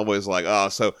this. And Hellboy's like, oh,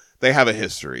 so they have a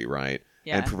history, right?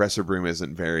 Yeah. And Professor Broom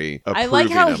isn't very approving I like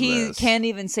how of he this. can't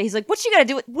even say. He's like, "What you gotta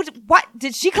do? What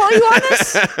did she call you on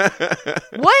this?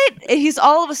 What?" And he's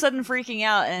all of a sudden freaking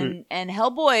out, and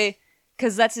Hellboy,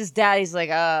 because that's his dad. He's like,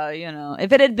 you know,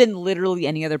 if it had been literally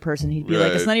any other person, he'd be like,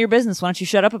 Right. "It's none of your business. Why don't you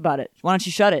shut up about it? Why don't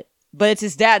you shut it?" But it's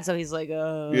his dad, so he's like,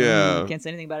 Yeah. can't say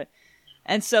anything about it.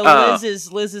 And so Oh.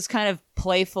 Liz is kind of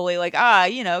playfully like,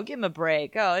 you know, give him a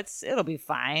break. Oh, it'll be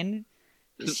fine.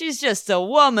 She's just a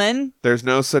woman. There's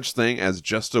no such thing as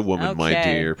just a woman, my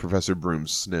Okay. dear. Professor Broom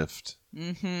sniffed.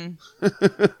 Mm-hmm.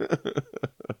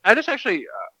 I just actually,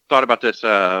 thought about this.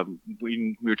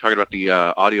 We were talking about the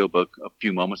audiobook a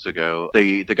few moments ago.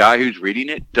 The guy who's reading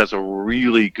it does a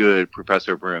really good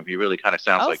Professor Broom. He really kind of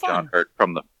sounds like fun. John Hurt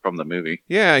from the movie.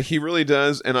 Yeah, he really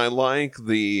does, and I like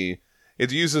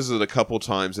it uses it a couple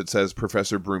times. It says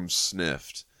Professor Broom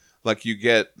sniffed. Like, you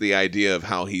get the idea of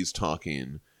how he's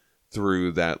talking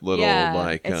through that little,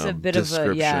 it's a bit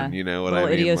description. of a, you know what I little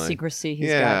mean? idiosyncrasy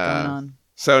he's got going on.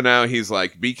 So now he's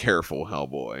like, be careful,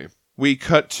 Hellboy. We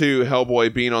cut to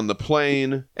Hellboy being on the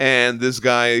plane, and this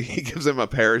guy, he gives him a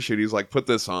parachute. He's like, put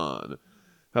this on.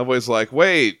 Hellboy's like,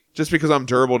 wait, just because I'm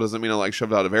durable doesn't mean I like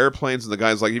shoved out of airplanes. And the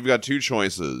guy's like, you've got two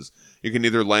choices. You can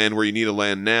either land where you need to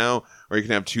land now, or you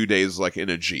can have 2 days like in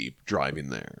a Jeep driving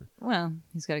there. Well,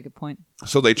 he's got a good point.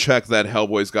 So they check that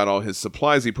Hellboy's got all his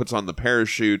supplies. He puts on the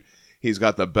parachute. He's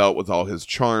got the belt with all his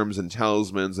charms and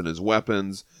talismans and his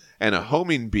weapons, and a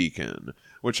homing beacon,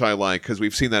 which I like because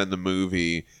we've seen that in the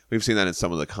movie. We've seen that in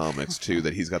some of the comics too,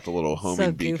 that he's got the little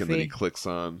homing beacon that he clicks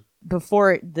on.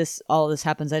 Before all this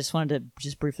happens, I just wanted to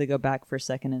just briefly go back for a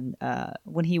second. And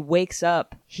when he wakes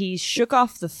up, he shook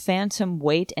off the phantom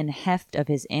weight and heft of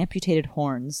his amputated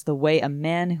horns the way a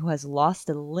man who has lost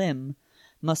a limb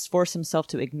must force himself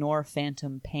to ignore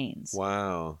phantom pains.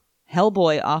 Wow.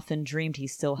 Hellboy often dreamed he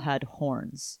still had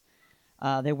horns.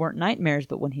 They weren't nightmares,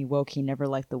 but when he woke, he never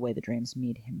liked the way the dreams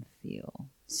made him feel.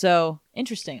 So,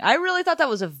 interesting. I really thought that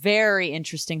was a very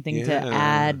interesting thing to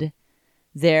add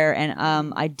there. And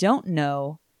I don't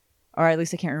know, or at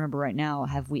least I can't remember right now,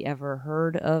 have we ever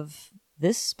heard of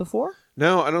this before?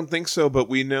 No, I don't think so, but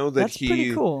we know that That's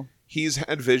pretty cool. He's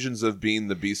had visions of being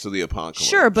the Beast of the Apocalypse.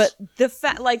 Sure, but the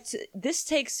fact, this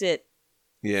takes it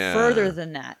further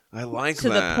than that. I like to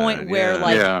that. the point where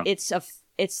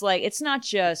it's not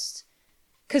just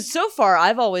because so far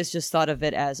I've always just thought of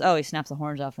it as, oh, he snaps the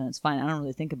horns off and it's fine. I don't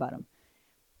really think about him.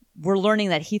 We're learning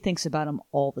that he thinks about him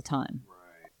all the time.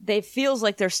 Right. They feels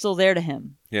like they're still there to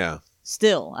him. Yeah.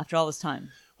 Still after all this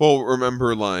time. Well,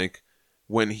 remember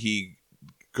when he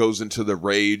goes into the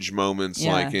rage moments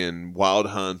like in Wild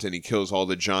Hunt and he kills all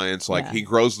the giants, he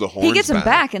grows the horns. He gets them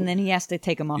back and then he has to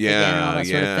take them off again and all that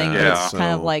sort of thing. Yeah. It's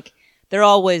kind of like they're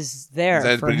always there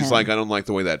for but he's him. like, I don't like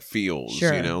the way that feels.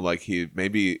 Sure. You know, like he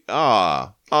maybe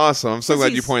awesome. I'm so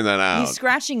glad you pointed that out. He's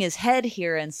scratching his head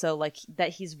here, and so that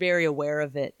he's very aware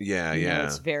of it. Yeah, you know,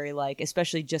 it's very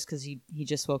especially just because he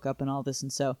just woke up and all this,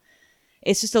 and so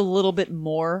it's just a little bit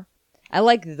more. I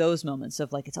like those moments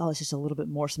of it's just a little bit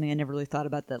more something I never really thought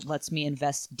about that lets me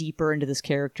invest deeper into this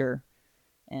character,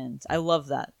 and I love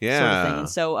that sort of thing. And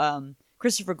so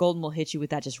Christopher Golden will hit you with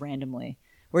that just randomly.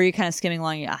 Where you're kind of skimming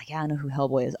along, I know who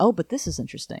Hellboy is. Oh, but this is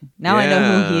interesting. Now I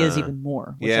know who he is even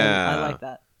more. Which I like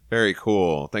that. Very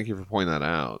cool. Thank you for pointing that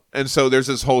out. And so there's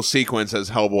this whole sequence as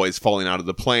Hellboy's falling out of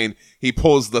the plane. He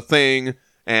pulls the thing,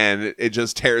 and it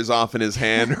just tears off in his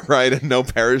hand, right? And no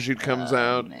parachute comes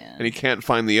out, man. And he can't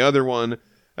find the other one.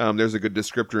 There's a good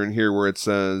descriptor in here where it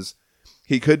says,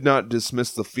 he could not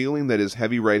dismiss the feeling that his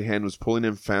heavy right hand was pulling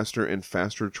him faster and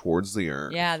faster towards the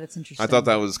earth. Yeah, that's interesting. I thought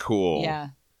that was cool. Yeah.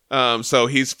 So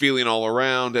he's feeling all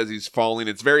around as he's falling.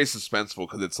 It's very suspenseful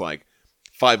because it's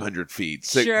 500 feet,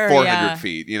 400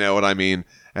 feet. You know what I mean?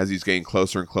 As he's getting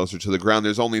closer and closer to the ground,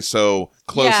 there's only so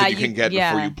close that you can get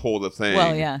before you pull the thing.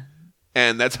 Well, yeah.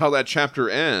 And that's how that chapter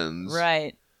ends.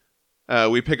 Right.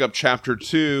 We pick up chapter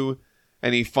 2.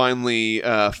 And he finally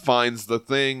finds the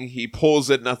thing. He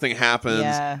pulls it, nothing happens.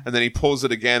 Yeah. And then he pulls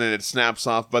it again and it snaps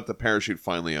off, but the parachute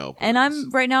finally opens. And I'm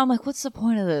like, what's the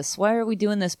point of this? Why are we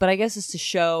doing this? But I guess it's to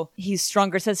show he's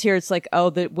stronger. It says here, it's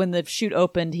when the chute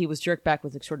opened, he was jerked back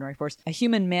with extraordinary force. A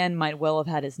human man might well have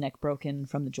had his neck broken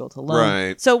from the jolt alone.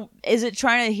 Right. So is it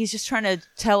he's just trying to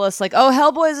tell us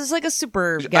Hellboy is like a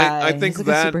super guy. I think he's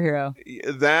that a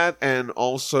superhero. That, and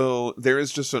also there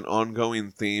is just an ongoing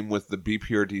theme with the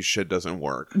BPRD shit doesn't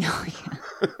work. No,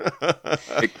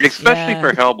 especially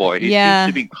for Hellboy. He seems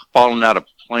to be falling out of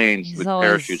planes He's with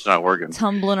parachutes not working.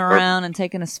 Tumbling around and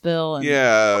taking a spill. And...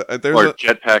 Yeah. Or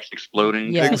jetpacks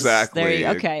exploding. Yes, exactly. There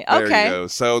you go. You go.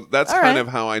 So that's kind of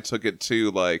how I took it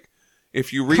too.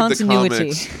 If you read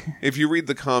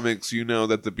the comics, you know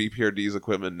that the BPRD's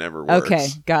equipment never works. Okay,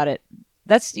 got it.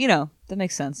 That's, that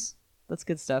makes sense. That's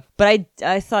good stuff. But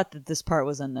I thought that this part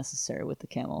was unnecessary with the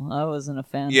camel. I wasn't a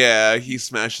fan. Yeah, he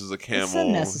smashes a camel. It's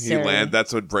unnecessary.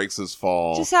 That's what breaks his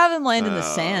fall. Just have him land in the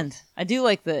sand. I do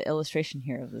like the illustration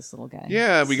here of this little guy.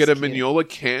 Yeah, we get a Mignola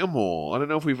camel. I don't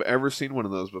know if we've ever seen one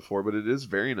of those before, but it is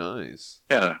very nice.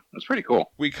 Yeah, that's pretty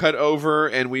cool. We cut over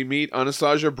and we meet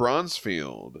Anastasia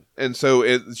Bronzefield. And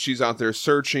so she's out there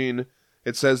searching.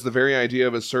 It says the very idea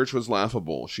of a search was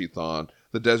laughable, she thought.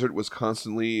 The desert was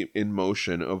constantly in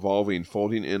motion, evolving,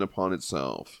 folding in upon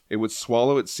itself. It would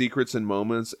swallow its secrets in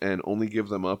moments and only give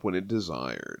them up when it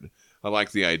desired. I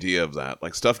like the idea of that.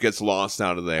 Like, stuff gets lost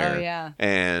out of there. Oh, yeah.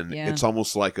 And Yeah. it's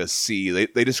almost like a sea.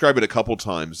 They describe it a couple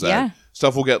times that Yeah.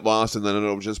 stuff will get lost and then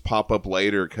it'll just pop up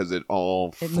later because it all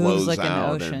It flows moves like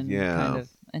out. an ocean. And, yeah. Kind of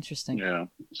interesting. Yeah.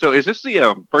 So is this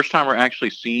the first time we're actually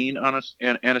seeing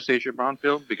Anastasia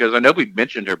Bronfield? Because I know we've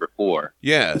mentioned her before.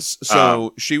 Yes.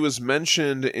 So she was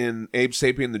mentioned in Abe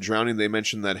Sapien the Drowning. They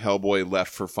mentioned that Hellboy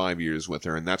left for 5 years with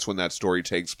her, and that's when that story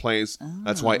takes place.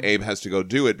 That's why Abe has to go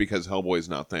do it, because Hellboy's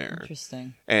not there.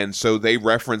 Interesting. And so they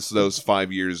reference those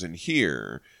 5 years in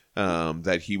here,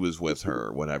 that he was with her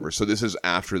or whatever. So this is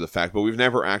after the fact, but we've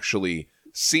never actually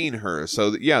seen her.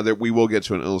 So we will get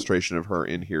to an illustration of her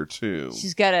in here too.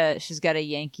 She's got a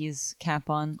Yankees cap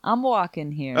on. I'm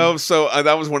walking here. Oh, so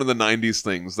that was one of the 90s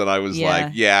things that I was Yeah.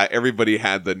 like, yeah, everybody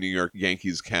had the New York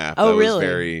Yankees cap. Oh, that was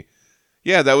really?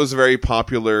 that was very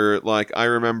popular. Like, I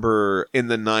remember in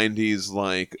the 90s,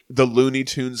 like, the Looney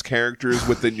Tunes characters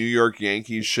with the New York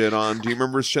Yankees shit on. Do you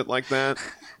remember shit like that?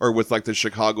 Or with, like, the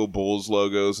Chicago Bulls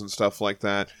logos and stuff like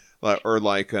that? Or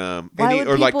like Why any would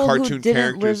or like people cartoon who didn't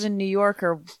characters. live in New York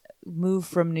or move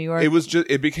from New York?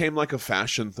 It became like a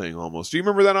fashion thing almost. Do you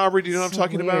remember that, Aubrey? Do you know what I'm So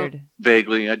talking weird.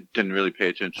 Vaguely, I didn't really pay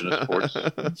attention to sports.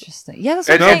 Interesting. Yeah, that's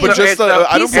what And- I'm No, saying. but just I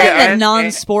don't He's saying get that and-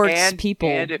 non-sports and- people.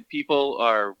 And if people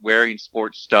are wearing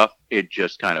sports stuff, it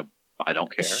just kind of, I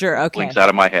don't care. Sure, okay. Blinks out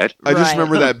of my head. I just Right.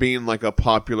 remember that being like a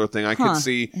popular thing. I Huh, could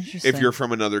see interesting. if you're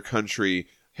from another country,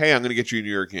 hey, I'm going to get you a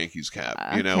New York Yankees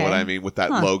cap. You know Okay. what I mean? With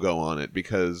that Huh. logo on it.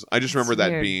 Because I just That's remember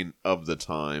that weird. being of the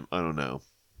time. I don't know.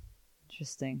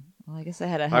 Interesting. Well, I guess I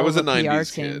had a I hell was of a a PR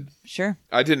 90s team. kid. Sure.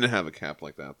 I didn't have a cap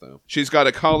like that, though. She's got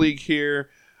a colleague here,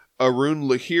 Arun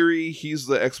Lahiri. He's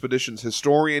the expedition's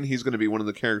historian. He's going to be one of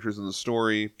the characters in the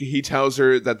story. He tells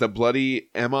her that the bloody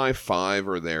MI5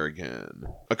 are there again.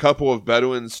 A couple of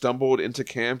Bedouins stumbled into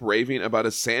camp raving about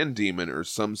a sand demon or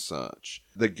some such.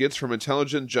 The Gits from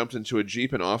Intelligence jumped into a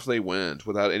jeep and off they went,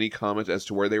 without any comment as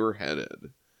to where they were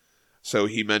headed. So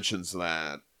he mentions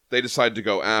that. They decide to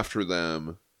go after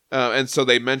them. And so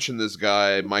they mention this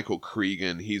guy, Michael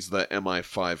Cregan. He's the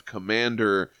MI5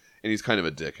 commander. And he's kind of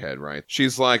a dickhead, right?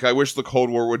 She's like, I wish the Cold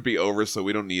War would be over so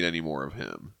we don't need any more of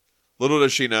him. Little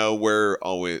does she know we're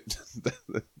always...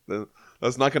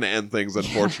 That's not going to end things,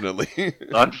 unfortunately.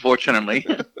 Unfortunately.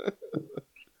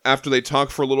 After they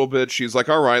talk for a little bit, she's like,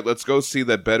 all right, let's go see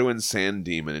that Bedouin sand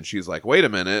demon. And she's like, wait a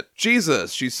minute.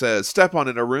 Jesus, she says, step on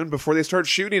it, Arun, before they start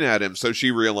shooting at him. So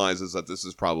she realizes that this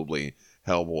is probably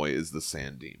Hellboy is the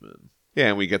sand demon. Yeah,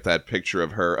 and we get that picture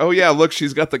of her. Oh, yeah, look,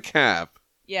 she's got the cap.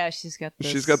 Yeah, she's got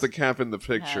this. She's got the cap in the hat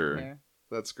picture. here.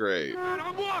 That's great.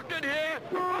 I'm walking here.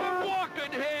 I'm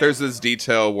walking here. There's this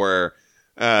detail where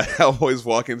Hellboy's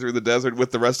walking through the desert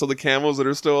with the rest of the camels that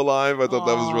are still alive. I thought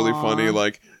that was really funny. Aw.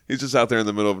 Like, he's just out there in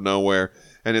the middle of nowhere.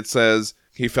 And it says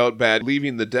he felt bad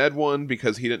leaving the dead one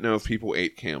because he didn't know if people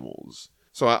ate camels.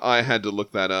 So I had to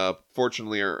look that up.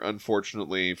 Fortunately or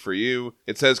unfortunately for you,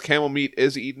 it says camel meat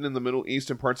is eaten in the Middle East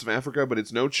and parts of Africa, but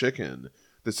it's no chicken.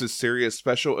 This is Syria's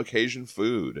special occasion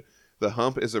food. The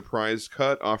hump is a prized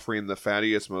cut, offering the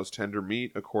fattiest, most tender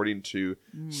meat, according to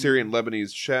Syrian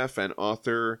Lebanese chef and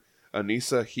author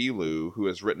Anissa Hilu, who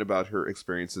has written about her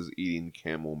experiences eating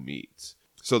camel meat.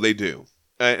 So they do.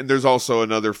 And there's also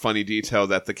another funny detail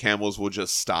that the camels will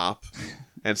just stop.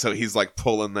 And so he's like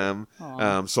pulling them.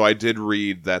 So I did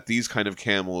read that these kind of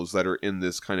camels that are in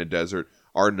this kind of desert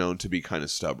are known to be kind of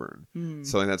stubborn.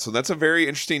 So that's a very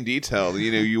interesting detail.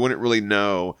 You know, you wouldn't really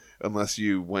know unless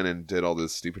you went and did all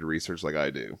this stupid research like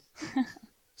I do.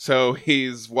 So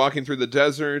he's walking through the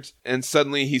desert, and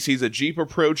suddenly he sees a jeep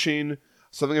approaching.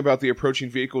 Something about the approaching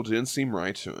vehicle didn't seem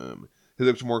right to him. He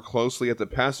looked more closely at the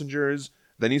passengers,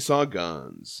 then he saw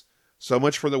guns. So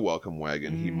much for the welcome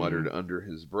wagon, he muttered under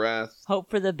his breath. Hope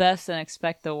for the best and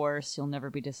expect the worst. You'll never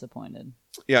be disappointed.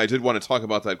 Yeah, I did want to talk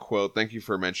about that quote. Thank you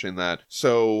for mentioning that.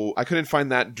 So I couldn't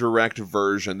find that direct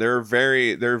version. There are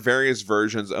various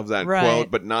versions of that Right.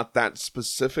 quote, but not that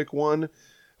specific one.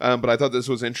 But I thought this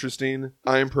was interesting.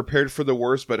 I am prepared for the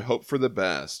worst, but hope for the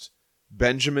best.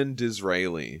 Benjamin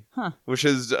Disraeli, which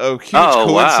is a huge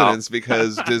coincidence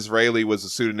because Disraeli was a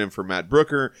pseudonym for Matt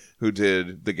Brooker, who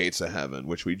did The Gates of Heaven,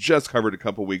 which we just covered a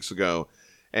couple weeks ago.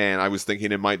 And I was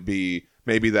thinking it might be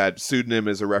maybe that pseudonym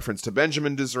is a reference to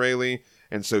Benjamin Disraeli.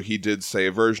 And so he did say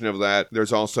a version of that.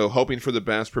 There's also Hoping for the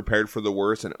Best, Prepared for the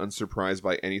Worst, and Unsurprised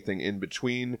by Anything in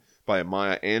Between by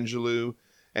Maya Angelou.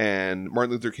 And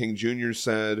Martin Luther King Jr.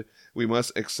 said, we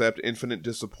must accept infinite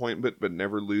disappointment, but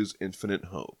never lose infinite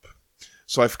hope.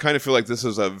 So I kind of feel like this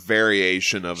is a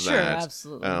variation of Sure, that.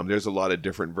 absolutely. There's a lot of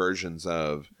different versions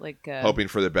of Like hoping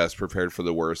for the best, prepared for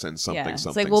the worst, and something, yeah. It's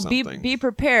something, like, well, something. be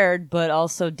prepared, but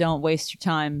also don't waste your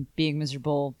time being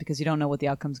miserable because you don't know what the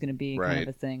outcome's going to be, kind Right. of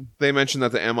a thing. They mentioned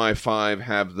that the MI5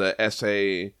 have the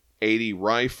SA-80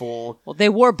 rifle. Well, they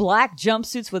wore black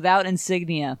jumpsuits without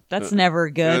insignia. That's never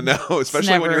good. No,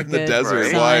 especially when never you're a in the good desert.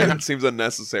 sign. Why? It seems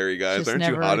unnecessary, guys. Just Aren't you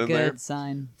never hot a in good there?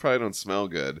 sign. Probably don't smell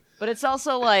good. But it's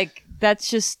also like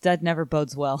that never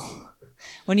bodes well.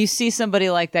 When you see somebody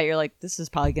like that, you're like, this is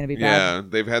probably going to be bad. Yeah,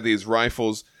 they've had these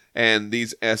rifles and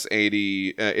these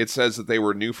S-80. It says that they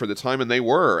were new for the time, and they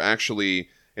were actually.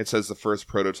 It says the first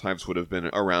prototypes would have been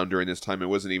around during this time. It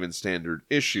wasn't even standard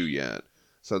issue yet.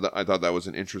 So I thought that was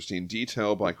an interesting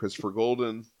detail by Christopher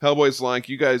Golden. Hellboy's like,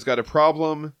 you guys got a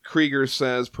problem? Krieger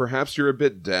says, perhaps you're a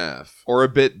bit deaf. Or a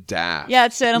bit daft. Yeah,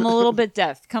 it said I'm a little bit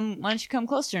deaf. Why don't you come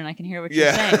closer and I can hear what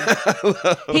you're saying?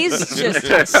 Yeah. He's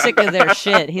just sick of their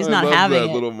shit. He's not having that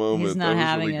it. little moment. He's not that was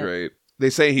having really it. great.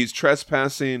 They say he's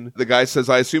trespassing. The guy says,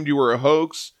 I assumed you were a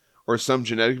hoax or some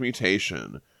genetic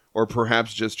mutation. Or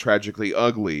perhaps just tragically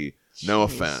ugly. No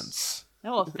Jeez. offense.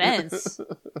 No offense.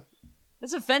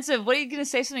 That's offensive. What are you going to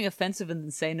say something offensive and then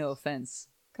say no offense?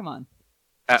 Come on.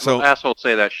 So- Assholes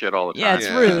say that shit all the time. Yeah, it's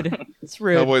Yeah. rude. It's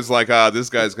rude. Hellboy's like, this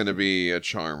guy's going to be a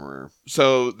charmer.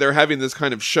 So they're having this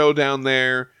kind of showdown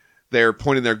there. They're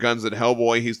pointing their guns at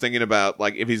Hellboy. He's thinking about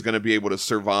like if he's going to be able to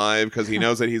survive because he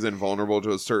knows that he's invulnerable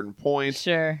to a certain point.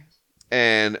 Sure.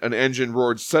 And an engine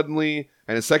roared suddenly,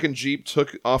 and a second Jeep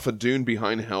took off a dune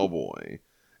behind Hellboy.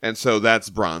 And so that's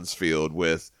Bronzefield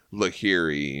with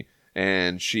Lahiri.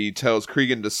 And she tells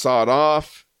Cregan to saw it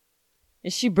off.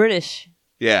 Is she British?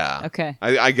 Yeah. Okay.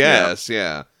 I guess,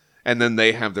 yeah. And then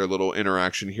they have their little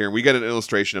interaction here. We get an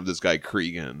illustration of this guy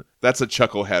Cregan. That's a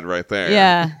chucklehead right there.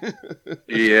 Yeah.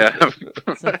 Yeah.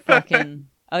 It's a fucking...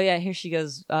 Oh, yeah, here she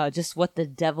goes. Just what the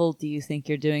devil do you think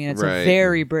you're doing? And it's Right. a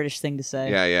very British thing to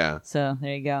say. Yeah, yeah. So,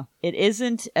 there you go. It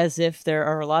isn't as if there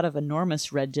are a lot of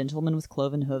enormous red gentlemen with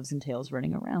cloven hooves and tails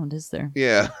running around, is there?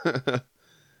 Yeah.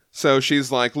 So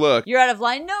she's like, look, You're out of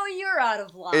line. No, you're out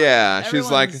of line. yeah,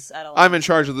 she's like, Everyone's out of line. I'm in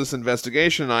charge of this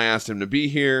investigation. I asked him to be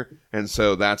here. And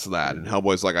so that's that. And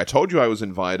Hellboy's like, I told you I was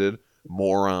invited,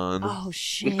 moron. Oh,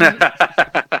 shit.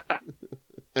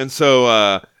 And so,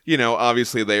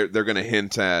 obviously they're going to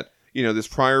hint at, this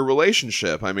prior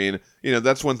relationship. I mean,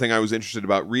 that's one thing I was interested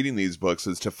about reading these books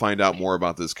is to find out more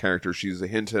about this character. She's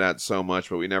hinted at so much,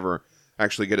 but we never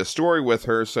actually get a story with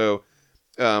her. So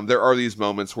there are these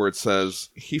moments where it says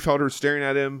he felt her staring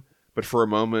at him, but for a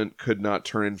moment could not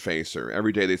turn and face her.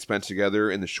 Every day they spent together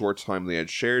in the short time they had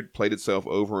shared played itself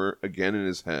over again in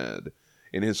his head,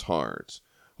 in his heart.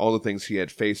 All the things he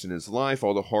had faced in his life,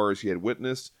 all the horrors he had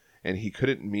witnessed, and he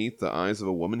couldn't meet the eyes of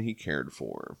a woman he cared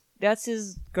for. That's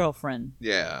his girlfriend.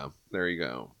 Yeah, there you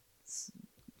go.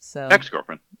 So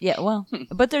Ex-girlfriend. yeah, well,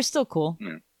 but they're still cool.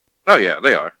 Oh, yeah,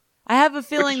 they are. I have a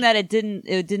feeling that it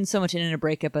didn't so much end in a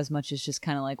breakup as much as just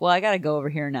kind of like, well, I gotta go over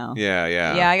here now. Yeah.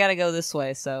 Yeah, I gotta go this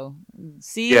way. So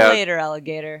see you Yeah. later,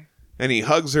 alligator. And he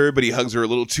hugs her, but he hugs her a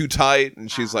little too tight,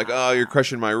 and she's like, oh, you're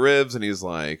crushing my ribs, and he's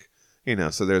like,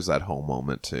 so there's that whole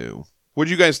moment too. What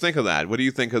do you guys think of that? What do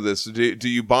you think of this? Do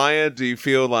you buy it? Do you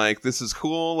feel like this is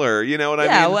cool, or you know what I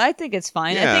Yeah, mean? well, I think it's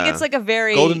fine. I Yeah. think it's like a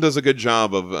very Golden does a good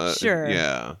job of Sure.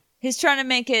 Yeah. He's trying to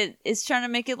make it. It's trying to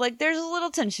make it like there's a little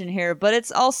tension here, but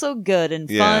it's also good and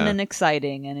fun Yeah. and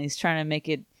exciting. And he's trying to make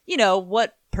it.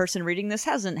 What person reading this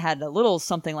hasn't had a little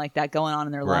something like that going on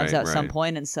in their lives Right, at some right.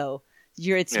 point, and so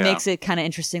it Yeah. makes it kind of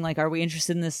interesting. Like, are we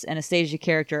interested in this Anastasia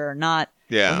character or not?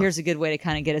 Yeah. Well, here's a good way to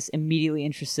kind of get us immediately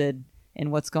interested in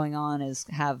what's going on. Is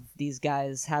have these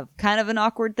guys have kind of an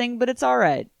awkward thing, but it's all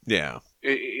right. Yeah.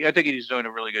 I think he's doing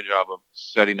a really good job of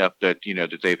setting up that,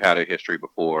 that they've had a history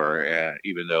before,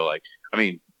 even though,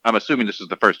 I'm assuming this is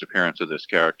the first appearance of this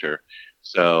character,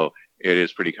 so it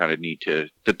is pretty kind of neat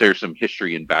that there's some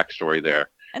history and backstory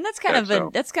there. And that's kind of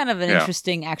an Yeah.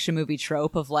 interesting action movie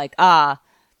trope of like,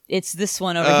 it's this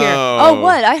one over here. Oh. Oh,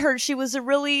 what? I heard she was a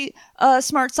really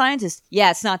smart scientist. Yeah,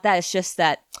 it's not that. It's just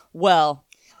that, well,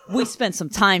 we spent some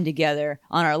time together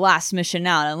on our last mission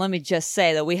out, and let me just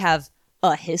say that we have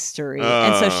a history.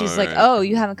 And so she's like, right. oh,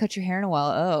 you haven't cut your hair in a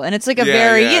while. Oh. And it's like a Yeah,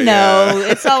 very, yeah,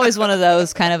 yeah. it's always one of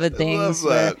those kind of a I things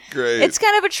love where that. Great. it's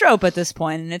kind of a trope at this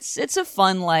point, and it's a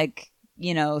fun, like,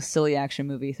 silly action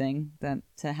movie thing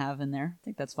to have in there. I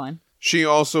think that's fine. She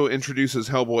also introduces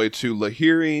Hellboy to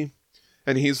Lahiri,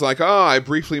 and he's like, I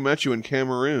briefly met you in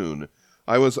Cameroon.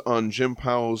 I was on Jim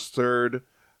Powell's third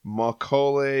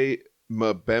Makole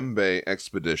Mbembe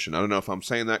expedition. I don't know if I'm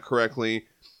saying that correctly.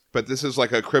 But this is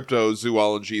like a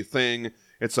cryptozoology thing.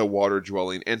 It's a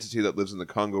water-dwelling entity that lives in the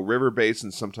Congo River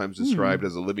basin, sometimes described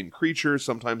as a living creature,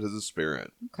 sometimes as a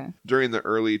spirit. Okay. During the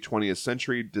early 20th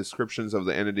century, descriptions of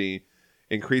the entity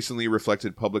increasingly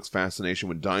reflected public's fascination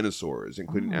with dinosaurs,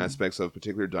 including aspects of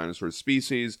particular dinosaur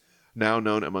species now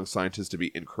known among scientists to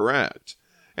be incorrect.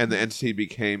 And the entity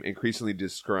became increasingly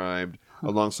described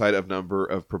alongside a number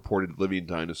of purported living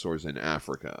dinosaurs in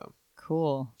Africa.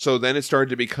 Cool. So then it started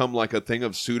to become like a thing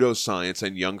of pseudoscience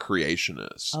and young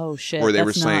creationists. Oh, shit. Where they were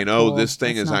That's saying, not cool. this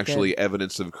thing That's is not actually good.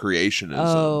 evidence of creationism.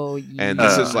 Oh, And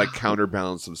this is like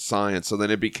counterbalance of science. So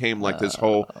then it became like this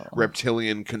whole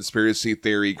reptilian conspiracy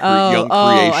theory, young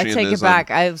creationism. I take it back.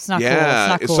 It's not cool. It's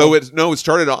not cool. So it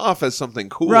started off as something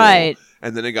cool. Right.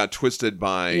 And then it got twisted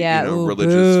by Ooh,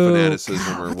 religious boo.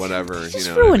 fanaticism God, or whatever. Just you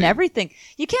know what I ruin mean? everything.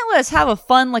 You can't let us have a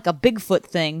fun, like a Bigfoot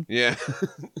thing. Yeah.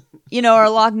 Or a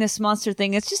Loch Ness Monster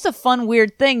thing. It's just a fun,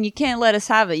 weird thing. You can't let us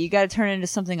have it. You got to turn it into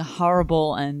something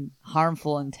horrible and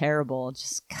harmful and terrible.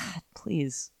 Just, God,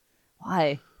 please.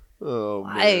 Why? Oh,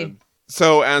 Why? man.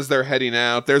 So as they're heading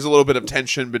out, there's a little bit of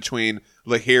tension between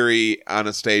Lahiri,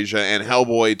 Anastasia, and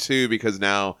Hellboy, too, because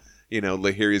now,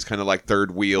 Lahiri's kind of like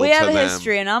third wheel We to have a them.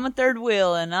 history, and I'm a third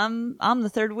wheel, and I'm the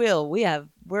third wheel.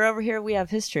 We're over here. We have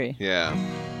history. Yeah.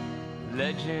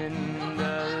 Legend,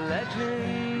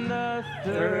 the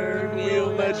Third wheel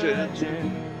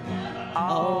legend.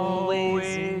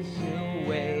 Always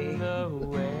in the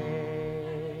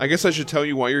way. I guess I should tell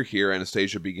you why you're here,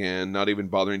 Anastasia began, not even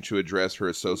bothering to address her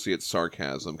associate's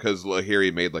sarcasm, because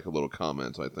Lahiri made like a little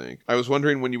comment, I think. I was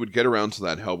wondering when you would get around to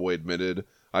that, Hellboy admitted.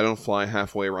 I don't fly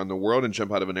halfway around the world and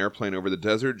jump out of an airplane over the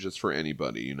desert just for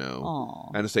anybody,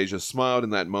 Aw. Anastasia smiled in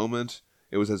that moment.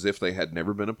 It was as if they had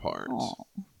never been apart. Aw.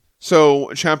 So,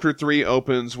 Chapter 3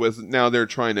 opens with now they're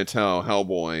trying to tell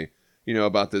Hellboy,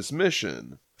 about this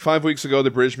mission. 5 weeks ago, the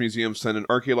British Museum sent an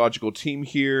archaeological team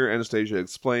here, Anastasia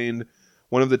explained.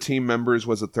 One of the team members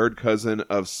was a third cousin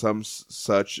of some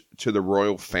such to the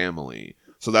royal family.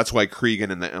 So that's why Cregan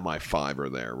and the MI5 are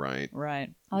there, right? Right.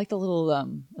 I like the little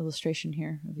illustration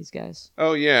here of these guys.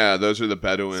 Oh, yeah, those are the It's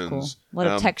Bedouins. cool. A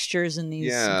lot of textures in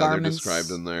these garments. They're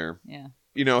described in there. Yeah.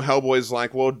 Hellboy's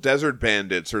like, well, desert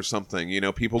bandits or something.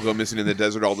 People go missing in the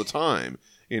desert all the time.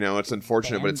 It's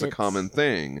unfortunate, but it's a Bandits. common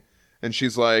thing. And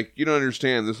she's like, you don't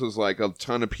understand. This was like a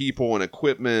ton of people and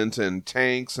equipment and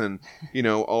tanks and,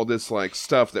 all this like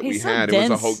stuff that He's we so had. It was a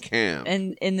dense. whole camp.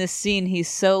 And in this scene, he's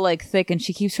so like thick, and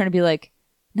she keeps trying to be like,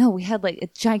 no, we had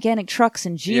like gigantic trucks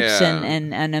and jeeps Yeah.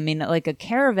 and I mean like a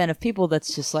caravan of people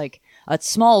that's just like a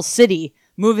small city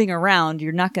moving around.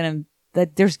 You're not gonna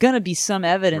there's gonna be some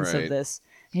evidence Right. of this.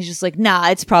 He's just like, nah,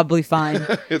 it's probably fine.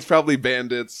 It's probably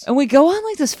bandits. And we go on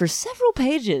like this for several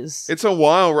pages. It's a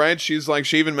while, right? She's like,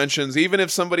 she even mentions, even if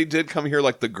somebody did come here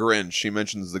like the Grinch, she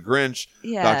mentions the Grinch.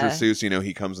 Yeah. Dr. Seuss,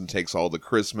 he comes and takes all the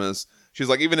Christmas. She's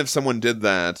like, even if someone did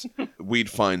that, we'd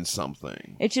find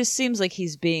something. It just seems like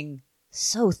he's being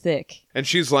so thick. And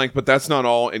she's like, but that's not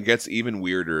all. It gets even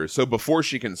weirder. So before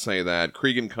she can say that,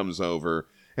 Cregan comes over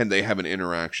and they have an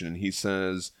interaction. And he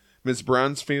says, Miss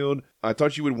Bransfield, I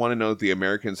thought you would want to know that the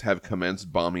Americans have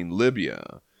commenced bombing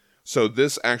Libya. So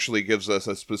this actually gives us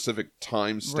a specific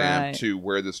timestamp Right. to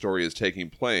where the story is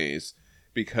taking place,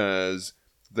 because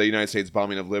the United States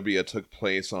bombing of Libya took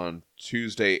place on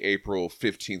Tuesday, April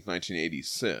 15th,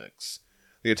 1986.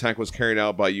 The attack was carried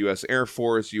out by U.S. Air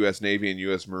Force, U.S. Navy, and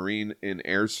U.S. Marine in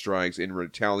airstrikes in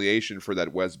retaliation for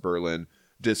that West Berlin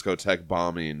discotheque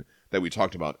bombing that we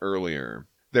talked about earlier.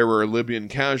 There were Libyan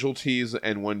casualties,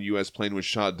 and one U.S. plane was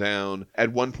shot down.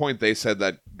 At one point, they said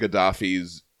that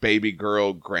Gaddafi's baby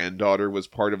girl granddaughter was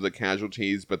part of the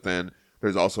casualties, but then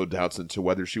there's also doubts into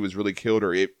whether she was really killed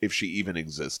or if she even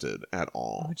existed at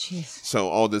all. Oh, jeez. So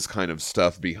all this kind of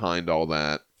stuff behind all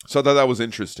that. So I thought that was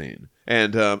interesting.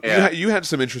 And Yeah. you had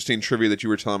some interesting trivia that you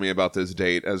were telling me about this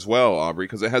date as well, Aubrey,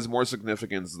 because it has more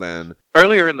significance than...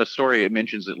 Earlier in the story, it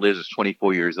mentions that Liz is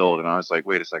 24 years old, and I was like,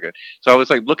 wait a second. So I was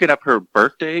like looking up her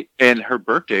birthday, and her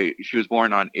birthday, she was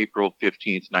born on April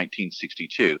 15th,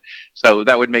 1962. So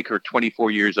that would make her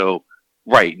 24 years old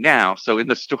right now. So in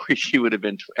the story, she would have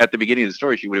been, at the beginning of the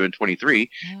story, she would have been 23,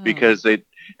 Oh, because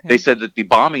they said that the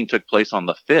bombing took place on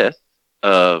the 5th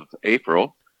of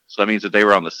April. So that means that they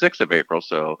were on the 6th of April.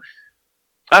 So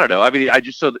I don't know. I mean, I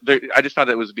just thought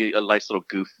that was be a nice little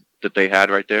goof that they had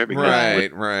right there,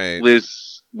 because Right.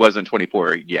 Liz wasn't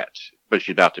 24 yet, but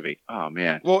she's about to be. Oh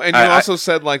man. Well, and you also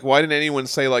said, like, why didn't anyone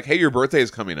say, like, hey, your birthday is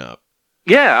coming up?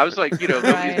 Yeah, I was like, nobody's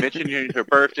Right. mentioning her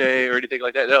birthday or anything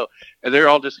like that. No, and they're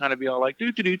all just kind of be all like,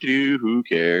 do, who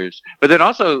cares? But then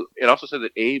also, it also said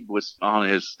that Abe was on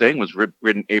his thing was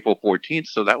written April 14th,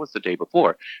 so that was the day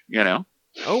before,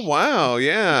 Oh, wow.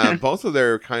 Yeah. Both of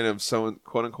their kind of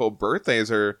quote unquote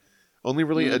birthdays are only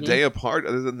really a day apart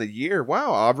other than the year.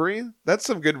 Wow, Aubrey. That's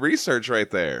some good research right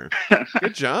there.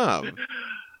 Good job.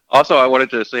 Also, I wanted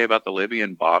to say about the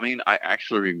Libyan bombing. I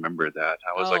actually remember that.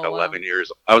 I was like 11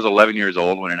 years. I was 11 years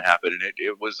old when it happened, and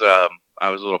it was. I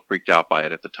was a little freaked out by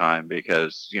it at the time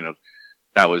because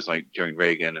that was like during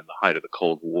Reagan and the height of the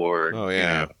Cold War. Oh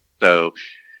yeah. So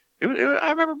I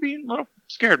remember being a little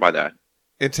scared by that.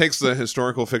 It takes the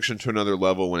historical fiction to another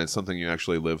level when it's something you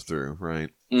actually live through,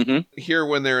 right? Mm-hmm. Here,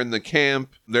 when they're in the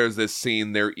camp, there's this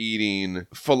scene. They're eating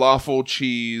falafel,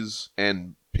 cheese,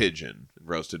 and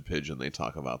roasted pigeon. They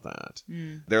talk about that.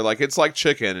 They're like, it's like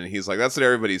chicken, and he's like, that's what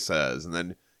everybody says. And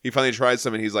then he finally tries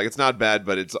some, and he's like, it's not bad,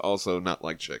 but it's also not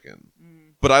like chicken.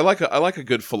 But I like a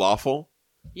good falafel.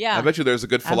 Yeah, I bet you there's a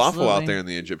good falafel absolutely. out there in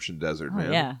the Egyptian desert,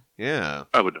 man. Yeah.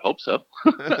 I would hope so.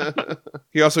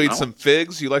 He also eats some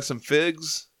figs. You like some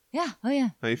figs? Yeah. Oh yeah.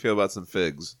 How you feel about some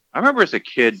figs? I remember as a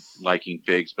kid liking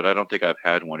figs, but I don't think I've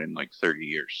had one in like 30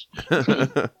 years.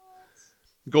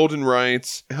 Golden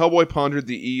writes, Hellboy pondered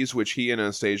the ease which he and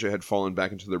Anastasia had fallen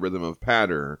back into the rhythm of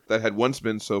patter that had once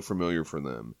been so familiar for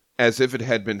them, as if it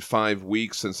had been 5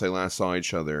 weeks since they last saw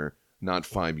each other, not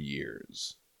 5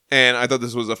 years. And I thought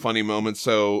this was a funny moment.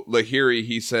 So Lahiri,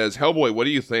 he says, Hellboy, what do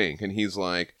you think? And he's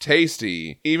like,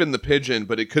 tasty, even the pigeon,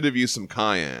 but it could have used some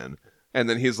cayenne. And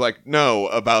then he's like, no,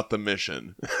 about the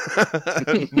mission.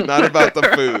 Not about the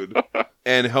food.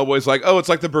 And Hellboy's like, oh, it's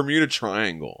like the Bermuda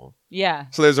Triangle. Yeah.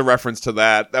 So there's a reference to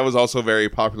that. That was also a very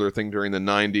popular thing during the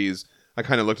 90s. I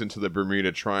kind of looked into the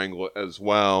Bermuda Triangle as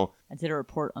well. I did a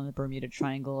report on the Bermuda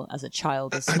Triangle as a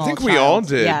child, I think we all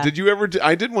did. Yeah. Did you ever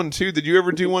I did one too. Did you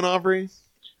ever do one, Aubrey?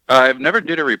 I've never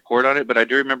did a report on it, but I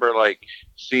do remember like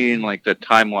seeing like the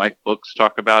Time Life books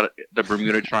talk about it, the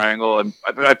Bermuda Triangle, and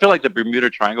I feel like the Bermuda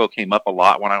Triangle came up a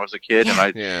lot when I was a kid,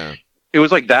 and it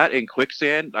was like that in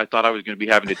quicksand. I thought I was going to be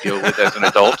having to deal with as an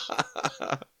adult.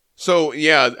 So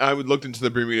yeah, I would looked into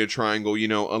the Bermuda Triangle. You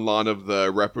know, a lot of the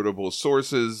reputable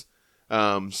sources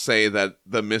say that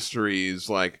the mysteries,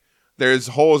 like there's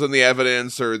holes in the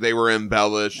evidence or they were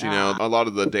embellished. You know, a lot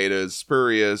of the data is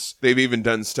spurious. They've even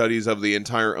done studies of the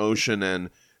entire ocean, and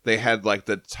they had like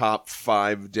the top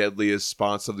 5 deadliest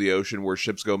spots of the ocean where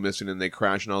ships go missing and they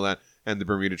crash and all that. And the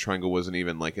Bermuda Triangle wasn't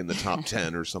even like in the top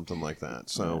 10 or something like that.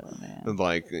 So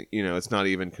like, you know, it's not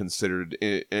even considered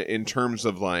in terms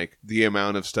of like the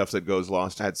amount of stuff that goes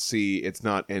lost at sea. It's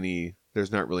not any,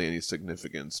 there's not really any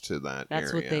significance to that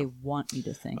That's area. what they want you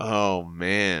to think. Oh,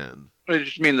 man. I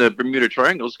just mean the Bermuda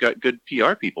Triangle's got good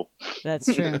PR people.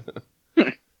 That's true.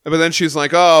 But then she's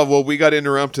like, oh, well, we got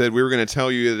interrupted. We were going to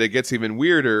tell you that it gets even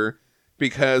weirder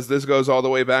because this goes all the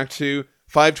way back to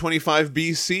 525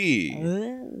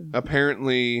 BC.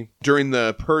 Apparently, during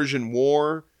the Persian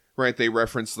War, right, they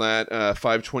reference that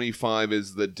 525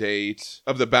 is the date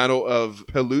of the Battle of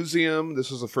Pelusium.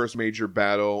 This was the first major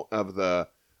battle of the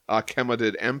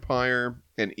Achaemenid Empire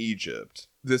and Egypt.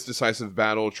 This decisive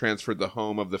battle transferred the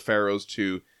home of the pharaohs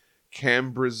to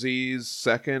Cambyses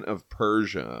II of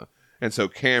Persia. And so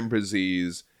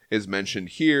Cambyses is mentioned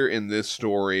here in this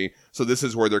story. So this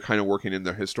is where they're kind of working in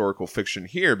their historical fiction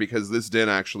here, because this did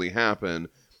actually happen.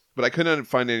 But I couldn't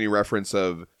find any reference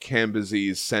of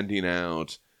Cambyses sending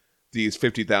out these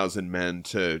 50,000 men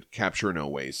to capture an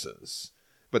oasis.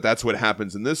 But that's what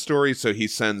happens in this story. So he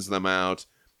sends them out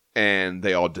and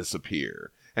they all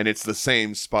disappear. And it's the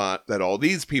same spot that all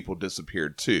these people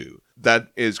disappeared to. That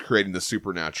is creating the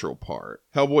supernatural part.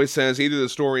 Hellboy says either the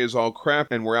story is all crap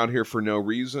and we're out here for no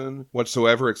reason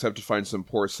whatsoever except to find some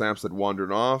poor saps that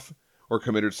wandered off or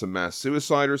committed some mass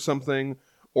suicide or something,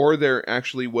 or there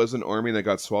actually was an army that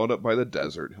got swallowed up by the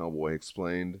desert, Hellboy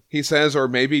explained. He says, or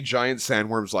maybe giant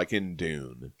sandworms like in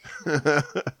Dune.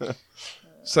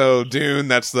 So Dune,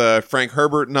 that's the Frank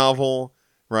Herbert novel.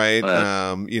 Right,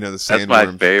 you know, the sandworms. That's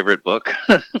my favorite book.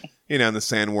 You know, and the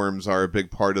sandworms are a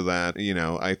big part of that. You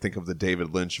know, I think of the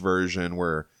David Lynch version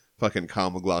where fucking Kyle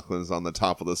MacLachlan's on the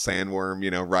top of the sandworm,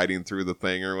 you know, riding through the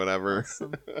thing or whatever.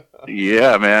 Awesome.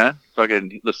 Yeah, man.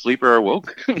 Fucking the sleeper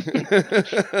awoke.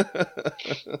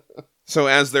 So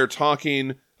as they're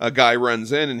talking, a guy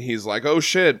runs in and he's like, oh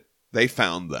shit, they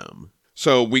found them.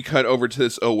 So we cut over to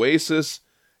this oasis.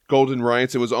 Golden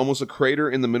writes, it was almost a crater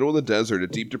in the middle of the desert, a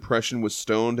deep depression with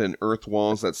stone and earth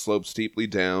walls that sloped steeply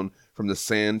down from the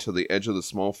sand to the edge of the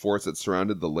small forest that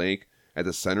surrounded the lake at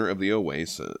the center of the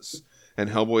oasis. And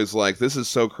Hellboy's like, this is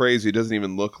so crazy, it doesn't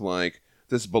even look like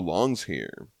this belongs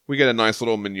here. We get a nice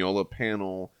little Mignola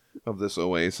panel of this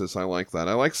oasis. I like that.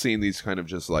 I like seeing these kind of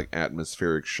just like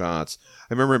atmospheric shots.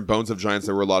 I remember in Bones of Giants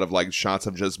there were a lot of like shots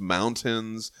of just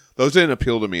mountains. Those didn't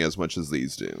appeal to me as much as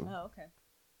these do. Oh, okay.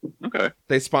 Okay.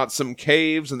 They spot some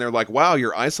caves, and they're like, "Wow,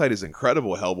 your eyesight is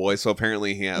incredible, Hellboy." So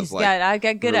apparently, he has I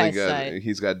got good really eyesight.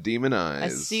 He's got demon eyes. I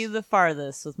see the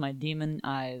farthest with my demon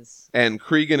eyes. And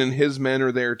Cregan and his men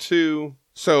are there too.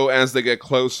 So as they get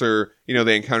closer,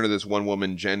 they encounter this one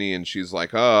woman, Jenny, and she's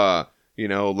like,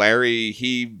 Larry,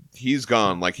 he's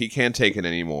gone. Like, he can't take it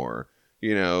anymore.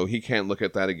 He can't look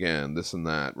at that again, this and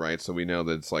that, right? So we know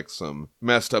that it's like some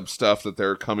messed up stuff that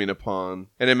they're coming upon.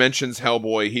 And it mentions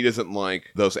Hellboy. He doesn't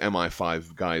like those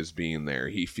MI5 guys being there.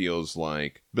 He feels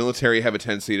like military have a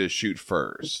tendency to shoot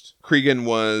first. Cregan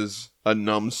was a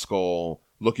numbskull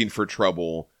looking for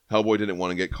trouble. Hellboy didn't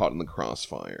want to get caught in the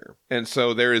crossfire. And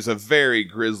so there is a very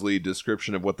grisly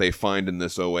description of what they find in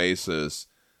this oasis.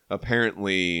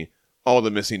 Apparently, all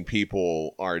the missing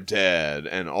people are dead,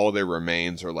 and all their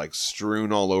remains are like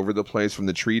strewn all over the place from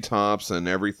the treetops and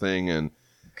everything. And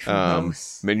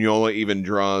Mignola even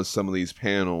draws some of these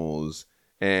panels,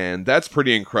 and that's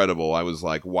pretty incredible. I was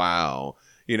like, wow.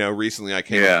 Recently I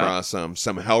came across some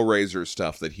Hellraiser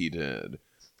stuff that he did.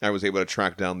 I was able to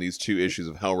track down these 2 issues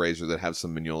of Hellraiser that have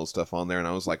some Mignola stuff on there, and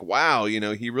I was like, wow,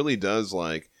 he really does,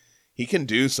 he can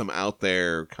do some out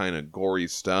there kind of gory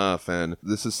stuff, and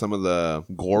this is some of the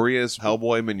goriest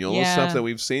Hellboy Mignola stuff that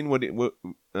we've seen. What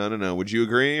I don't know, would you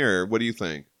agree, or what do you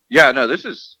think? Yeah, no, this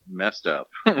is messed up.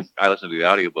 I listened to the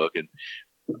audiobook,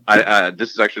 and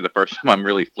this is actually the first time I'm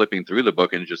really flipping through the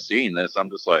book and just seeing this. I'm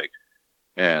just like,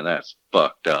 man, that's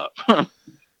fucked up.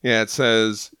 Yeah, it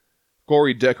says,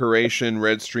 gory decoration,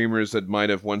 red streamers that might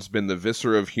have once been the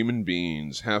viscera of human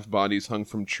beings, half bodies hung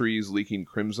from trees leaking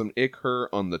crimson ichor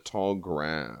on the tall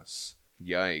grass.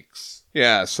 Yikes.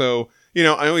 Yeah, so,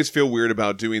 I always feel weird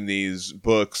about doing these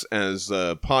books as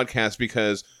a podcast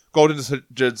because Golden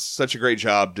did such a great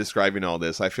job describing all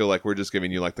this. I feel like we're just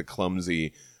giving you the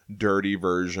clumsy, dirty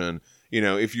version.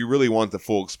 If you really want the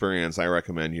full experience, I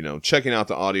recommend, checking out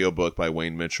the audiobook by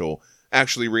Wayne Mitchell.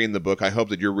 Actually reading the book. I hope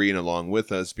that you're reading along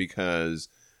with us because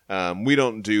we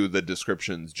don't do the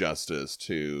descriptions justice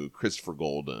to Christopher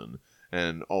Golden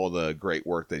and all the great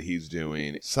work that he's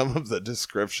doing. Some of the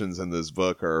descriptions in this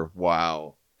book are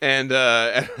wow. And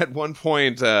at one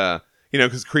point,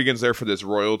 because Cregan's there for this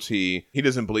royalty, he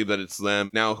doesn't believe that it's them.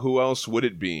 Now, who else would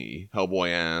it be?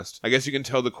 Hellboy asked. I guess you can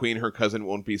tell the Queen her cousin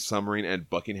won't be summering at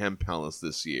Buckingham Palace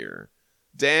this year.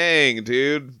 Dang,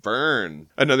 dude. Burn.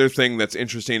 Another thing that's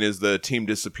interesting is the team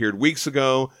disappeared weeks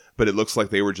ago, but it looks like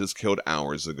they were just killed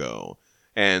hours ago.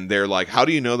 And they're like, how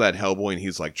do you know that, Hellboy? And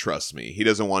he's like, trust me. He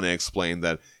doesn't want to explain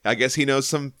that. I guess he knows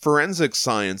some forensic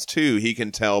science, too. He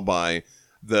can tell by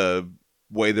the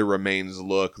way the remains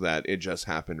look that it just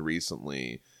happened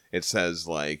recently. It says,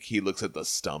 he looks at the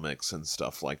stomachs and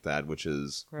stuff like that, which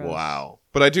is, gross. Wow.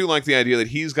 But I do like the idea that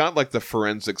he's got, the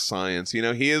forensic science.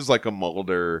 He is like a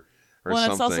Mulder. Or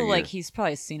well, and something. It's also he's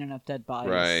probably seen enough dead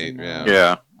bodies. Right,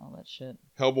 yeah. All that shit.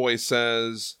 Hellboy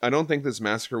says, I don't think this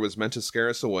massacre was meant to scare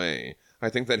us away. I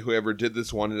think that whoever did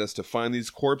this wanted us to find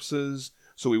these corpses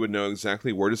so we would know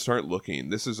exactly where to start looking.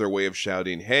 This is their way of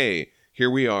shouting, hey, here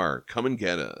we are, come and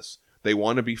get us. They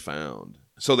want to be found.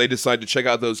 So they decide to check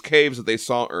out those caves that they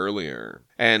saw earlier.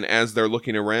 And as they're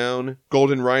looking around,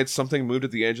 Golden writes something moved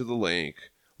at the edge of the lake,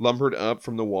 lumbered up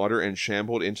from the water and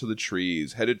shambled into the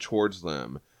trees, headed towards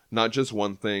them. Not just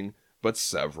one thing, but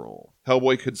several.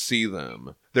 Hellboy could see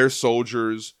them. They're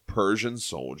soldiers, Persian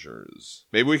soldiers.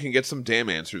 Maybe we can get some damn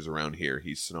answers around here,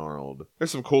 he snarled.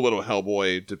 There's some cool little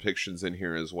Hellboy depictions in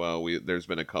here as well. There's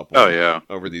been a couple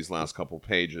over these last couple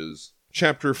pages.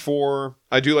 Chapter 4.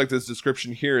 I do like this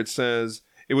description here. It says,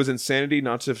 it was insanity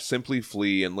not to simply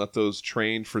flee and let those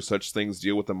trained for such things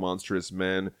deal with the monstrous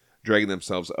men dragging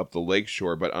themselves up the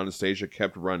lakeshore, but Anastasia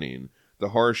kept running. The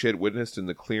horror she had witnessed in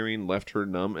the clearing left her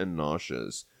numb and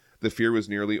nauseous. The fear was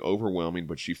nearly overwhelming,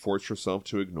 but she forced herself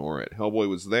to ignore it. Hellboy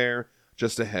was there,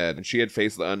 just ahead, and she had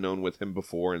faced the unknown with him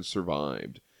before and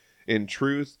survived. In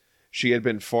truth, she had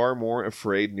been far more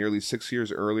afraid nearly 6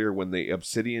 years earlier when the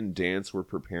Obsidian Dance were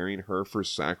preparing her for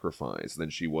sacrifice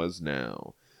than she was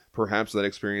now. Perhaps that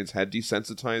experience had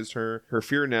desensitized her. Her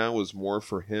fear now was more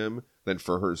for him than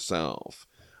for herself.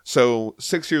 So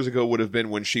 6 years ago would have been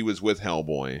when she was with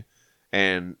Hellboy.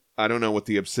 And I don't know what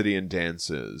the Obsidian Dance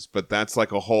is, but that's a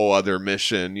whole other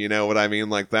mission, you know what I mean?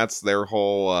 That's their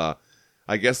whole,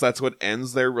 I guess that's what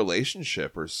ends their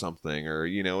relationship or something, or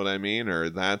you know what I mean? Or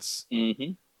that's,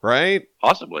 right?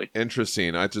 Possibly.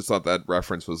 Interesting. I just thought that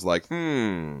reference was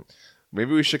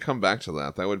maybe we should come back to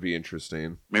that. That would be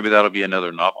interesting. Maybe that'll be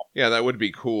another novel. Yeah, that would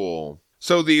be cool.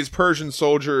 So these Persian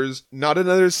soldiers, not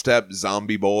another step,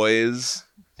 zombie boys.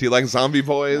 Do you like zombie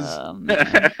boys?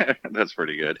 That's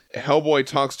pretty good. Hellboy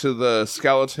talks to the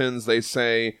skeletons. They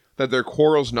say that their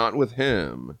quarrel's not with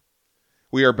him.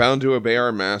 We are bound to obey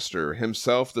our master,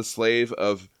 himself the slave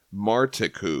of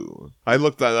Martiku. I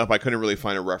looked that up. I couldn't really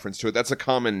find a reference to it. That's a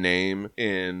common name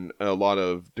in a lot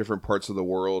of different parts of the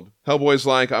world. Hellboy's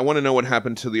like, I want to know what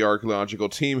happened to the archaeological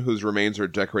team whose remains are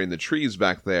decorating the trees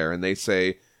back there. And they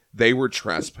say they were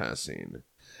trespassing.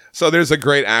 So there's a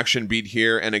great action beat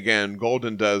here. And again,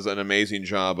 Golden does an amazing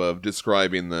job of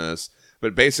describing this.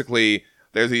 But basically,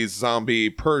 there's these zombie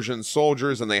Persian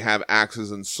soldiers and they have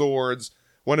axes and swords.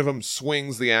 One of them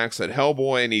swings the axe at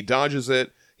Hellboy and he dodges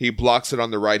it. He blocks it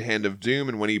on the right hand of Doom,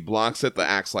 and when he blocks it, the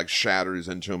axe like shatters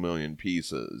into a million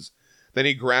pieces. Then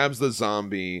he grabs the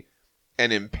zombie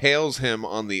and impales him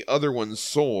on the other one's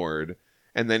sword,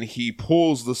 and then he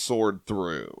pulls the sword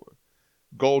through.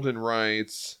 Golden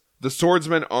writes, the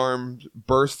swordsman armed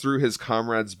burst through his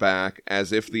comrade's back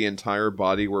as if the entire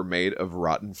body were made of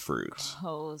rotten fruit.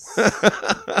 Gross.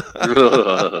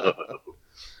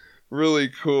 Really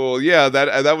cool. Yeah,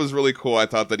 that was really cool. I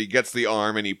thought that he gets the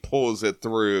arm and he pulls it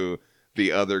through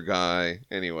the other guy.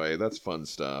 Anyway, that's fun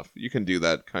stuff. You can do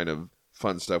that kind of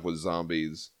fun stuff with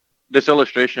zombies. This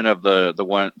illustration of the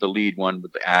lead one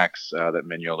with the axe that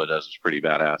Mignola does is pretty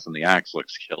badass, and the axe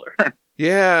looks killer.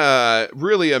 Yeah,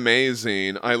 really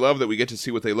amazing. I love that we get to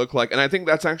see what they look like, and I think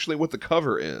that's actually what the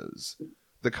cover is.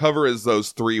 The cover is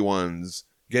those three ones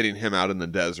getting him out in the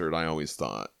desert, I always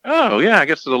thought. Oh, yeah, I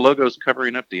guess the logo's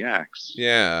covering up the axe.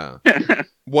 Yeah.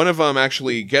 One of them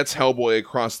actually gets Hellboy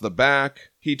across the back.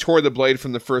 He tore the blade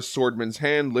from the first swordman's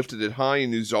hand, lifted it high,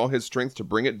 and used all his strength to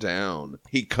bring it down.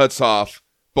 He cuts off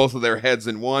both of their heads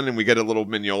in one, and we get a little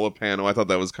Mignola panel. I thought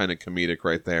that was kind of comedic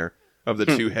right there, of the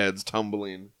two heads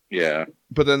tumbling. Yeah.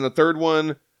 But then the third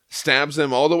one stabs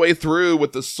him all the way through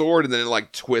with the sword, and then it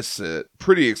like twists it.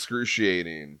 Pretty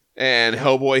excruciating. And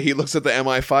Hellboy, he looks at the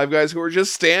MI5 guys who are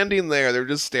just standing there. They're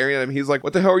just staring at him. He's like,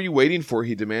 what the hell are you waiting for?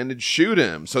 He demanded, shoot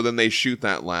him. So then they shoot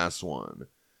that last one.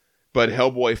 But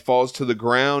Hellboy falls to the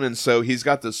ground, and so he's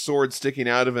got the sword sticking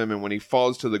out of him, and when he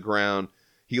falls to the ground,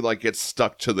 he like gets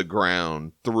stuck to the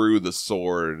ground through the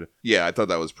sword. Yeah, I thought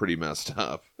that was pretty messed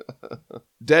up.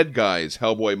 Dead guys,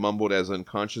 Hellboy mumbled as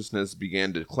unconsciousness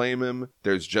began to claim him.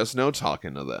 There's just no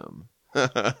talking to them.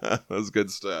 That was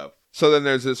good stuff. So then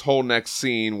there's this whole next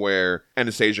scene where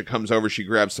Anastasia comes over, she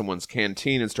grabs someone's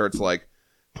canteen and starts like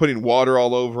putting water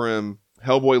all over him.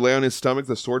 Hellboy lay on his stomach,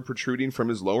 the sword protruding from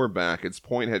his lower back. Its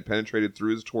point had penetrated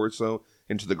through his torso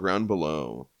into the ground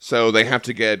below. So they have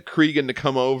to get Cregan to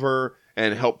come over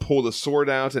and help pull the sword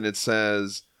out, and it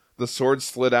says, the sword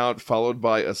slid out, followed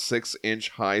by a 6-inch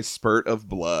high spurt of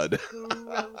blood.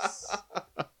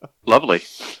 Lovely.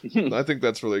 I think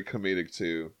that's really comedic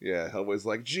too. Yeah, Hellboy's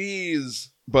like,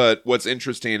 geez. But what's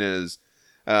interesting is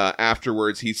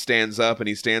afterwards he stands up and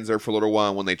he stands there for a little while,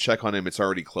 and when they check on him, it's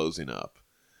already closing up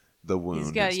the wound.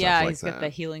 He's got, he's got the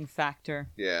healing factor.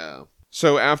 Yeah.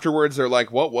 So afterwards, they're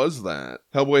like, what was that?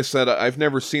 Hellboy said, I've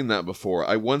never seen that before.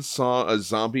 I once saw a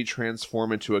zombie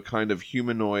transform into a kind of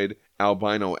humanoid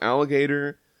albino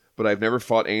alligator, but I've never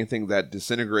fought anything that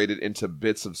disintegrated into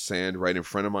bits of sand right in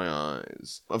front of my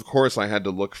eyes. Of course, I had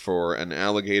to look for an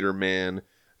alligator man.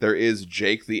 There is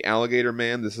Jake the Alligator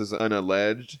Man. This is an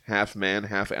alleged half-man,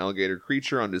 half-alligator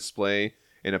creature on display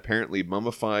in apparently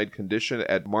mummified condition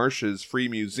at Marsh's Free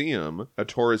Museum, a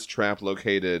tourist trap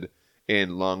located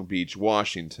in Long Beach,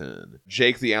 Washington.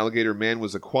 Jake the Alligator Man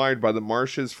was acquired by the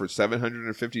Marshes for $750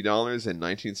 in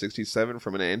 1967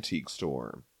 from an antique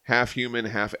store. Half human,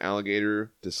 half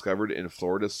alligator, discovered in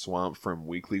Florida swamp from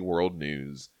Weekly World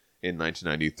News in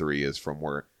 1993 is from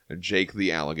where Jake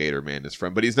the Alligator Man is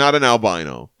from. But he's not an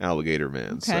albino alligator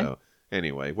man. Okay. So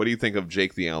anyway, what do you think of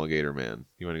Jake the Alligator Man?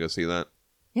 You want to go see that?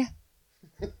 Yeah.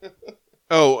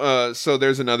 So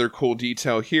there's another cool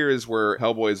detail here is where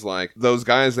Hellboy's like, those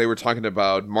guys, they were talking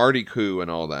about Martiku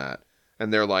and all that.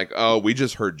 And they're like, oh, we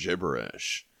just heard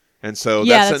gibberish. And so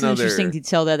that's an interesting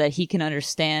detail that he can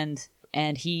understand.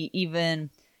 And he even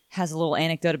has a little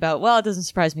anecdote about, well, it doesn't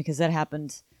surprise me because that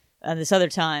happened this other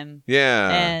time.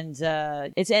 Yeah.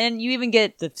 And you even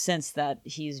get the sense that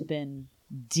he's been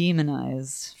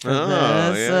demonized for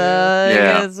this.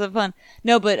 Yeah. It's fun.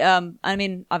 No, but I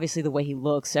mean, obviously the way he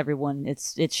looks, everyone,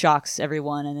 it shocks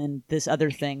everyone, and then this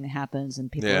other thing happens, and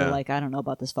people are like, I don't know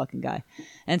about this fucking guy.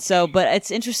 And so, but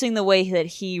it's interesting the way that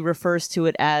he refers to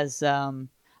it as.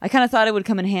 I kind of thought it would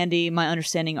come in handy, my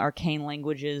understanding arcane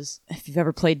languages. If you've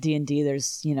ever played D&D,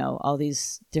 there's, all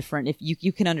these different, if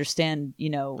you can understand,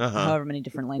 however many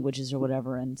different languages or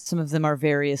whatever. And some of them are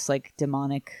various like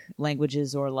demonic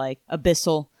languages or like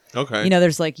abyssal. Okay.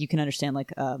 There's like, you can understand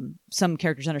like, some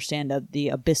characters understand the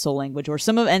abyssal language or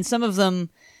some of them,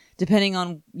 depending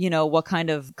on, what kind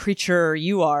of creature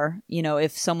you are,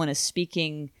 if someone is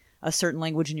speaking a certain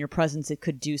language in your presence, it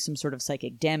could do some sort of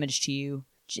psychic damage to you.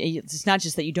 It's not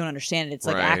just that you don't understand it, it's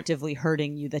like Right. actively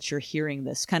hurting you that you're hearing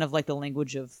this, kind of like the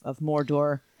language of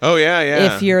Mordor. Oh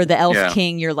yeah. If you're the elf Yeah.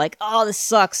 king, you're like, oh, this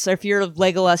sucks. Or if you're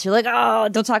Legolas, you're like, oh,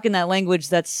 don't talk in that language,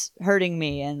 that's hurting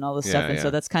me, and all this Yeah, stuff. And yeah. so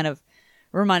that's kind of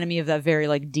reminded me of that very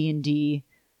like D&D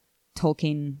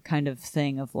Tolkien kind of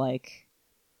thing of like,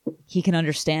 he can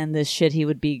understand this shit. He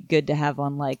would be good to have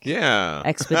on like Yeah.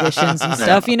 expeditions and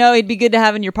stuff. You know, he'd be good to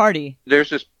have in your party. There's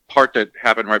this part that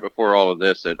happened right before all of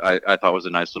this that I thought was a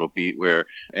nice little beat where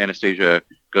Anastasia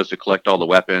goes to collect all the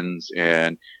weapons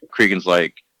and Cregan's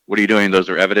like, what are you doing? Those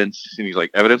are evidence. And he's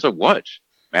like, evidence of what?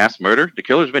 Mass murder? The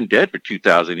killer's been dead for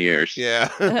 2,000 years.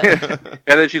 Yeah. And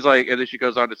then she's like, and then she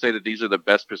goes on to say that these are the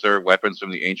best preserved weapons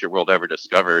from the ancient world ever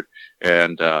discovered.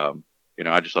 And,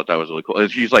 I just thought that was really cool.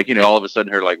 And she's like, all of a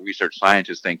sudden her like research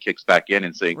scientist thing kicks back in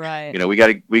and saying, Right. we got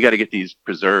to get these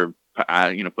preserved,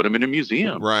 put them in a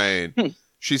museum. Right.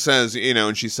 She says,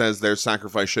 and she says their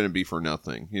sacrifice shouldn't be for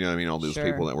nothing. You know what I mean? All those Sure.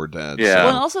 people that were dead. Yeah. Well,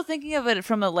 and So, also thinking of it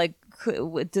from a like,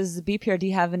 does the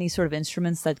BPRD have any sort of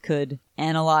instruments that could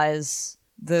analyze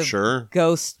the sure.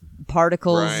 ghost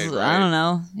particles? Right, right. I don't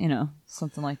know,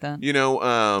 something like that.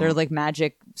 They're like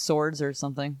magic swords or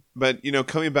something. But,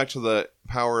 coming back to the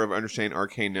power of understanding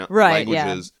arcane Right,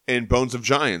 languages, in Bones of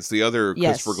Giants, the other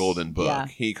Yes, Christopher Golden book, yeah.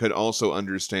 he could also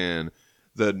understand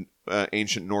the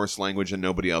ancient Norse language and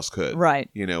nobody else could. Right.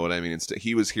 You know what I mean?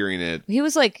 He was hearing it He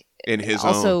was like in his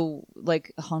also own.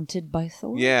 like haunted by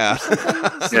Thor. Yeah. So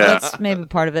Yeah. that's maybe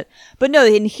part of it. But no,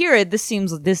 in here this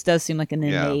does seem like an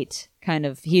Yeah. innate kind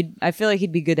of I feel like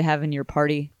he'd be good to have in your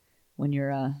party when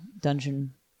you're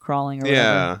dungeon crawling or whatever.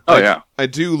 Yeah. Oh, yeah. I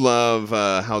do love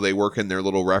how they work in their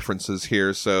little references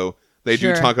here. So they do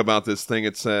Sure. talk about this thing.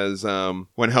 It says,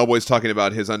 when Hellboy's talking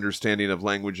about his understanding of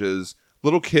languages,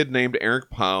 little kid named Eric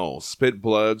Powell spit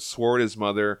blood, swore at his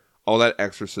mother, all that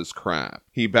exorcist crap.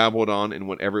 He babbled on in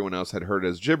what everyone else had heard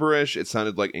as gibberish. It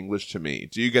sounded like English to me.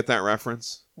 Do you get that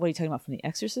reference? What are you talking about from The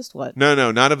Exorcist? What?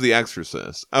 No, not of The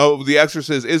Exorcist. Oh, The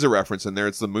Exorcist is a reference in there.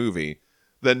 It's the movie.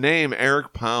 The name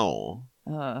Eric Powell.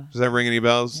 Does that ring any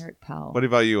bells? Eric Powell. What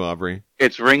about you, Aubrey?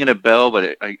 It's ringing a bell,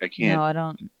 but I can't No, I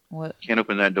don't. What? can't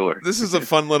open that door. This is a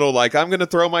fun little, I'm going to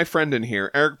throw my friend in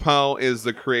here. Eric Powell is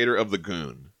the creator of The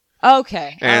Goon.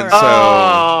 Okay. And all right.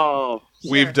 Oh,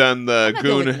 We've done the I'm not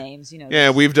good with Goon. names, Yeah,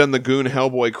 we've done the Goon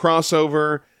Hellboy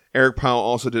crossover. Eric Powell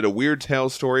also did a Weird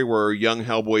Tales story where young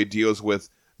Hellboy deals with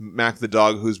Mac the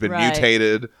dog who's been Right.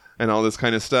 mutated and all this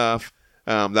kind of stuff.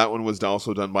 That one was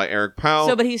also done by Eric Powell.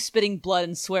 So, but he's spitting blood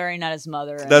and swearing at his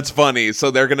mother. And That's funny.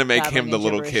 So they're going to make babbling him the in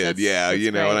little gibberish. kid. That's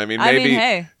You know great. what I mean? I mean,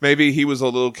 hey. Maybe he was a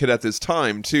little kid at this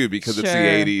time too, because it's the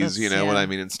Sure, 80s, you know that's- what yeah. I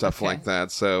mean, and stuff Okay. like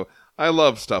that. So I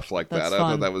love stuff like That's that. I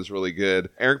thought fun. that was really good.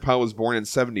 Eric Powell was born in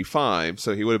 75,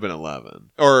 so he would have been 11.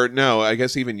 Or no, I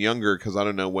guess even younger, because I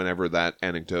don't know whenever that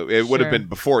anecdote. It would have Sure. been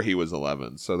before he was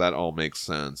 11, so that all makes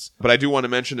sense. But I do want to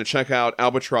mention to check out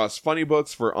Albatross Funny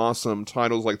Books for awesome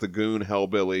titles like The Goon,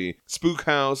 Hellbilly, Spook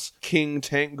House, King,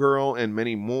 Tank Girl, and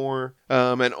many more.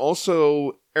 And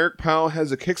also, Eric Powell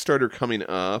has a Kickstarter coming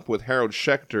up with Harold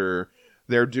Schechter.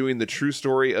 They're doing the true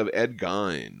story of Ed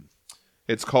Gein.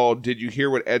 It's called Did You Hear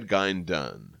What Ed Gein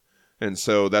Done? And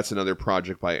so that's another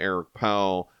project by Eric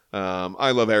Powell.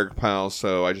 I love Eric Powell,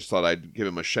 so I just thought I'd give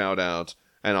him a shout out.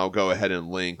 And I'll go ahead and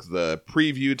link the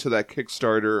preview to that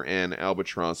Kickstarter and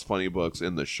Albatross Funny Books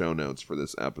in the show notes for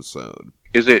this episode.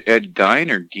 is it Ed Gein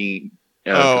or Gein?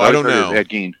 I don't heard it know. was Ed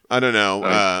Gein. I don't know.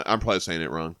 I'm probably saying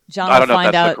it wrong. John I will don't know if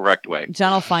find that's out. the correct way.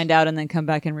 John will find out and then come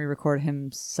back and re-record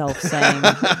himself saying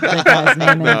the guy's name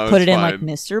and No, put it's it in like fine.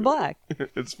 Mr. Black.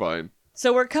 It's fine.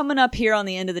 So we're coming up here on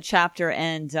the end of the chapter,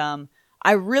 and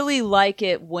I really like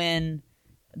it when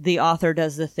the author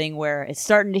does the thing where it's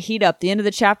starting to heat up. The end of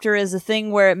the chapter is the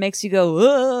thing where it makes you go,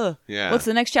 ugh. Yeah. What's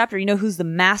the next chapter? You know who's the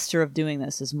master of doing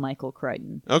this is Michael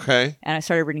Crichton. Okay. And I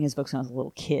started reading his books when I was a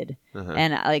little kid. Uh-huh.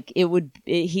 And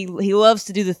he loves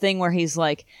to do the thing where he's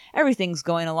like, everything's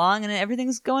going along and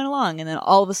everything's going along. And then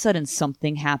all of a sudden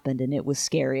something happened and it was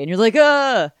scary. And you're like,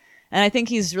 ugh. And I think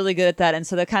he's really good at that. And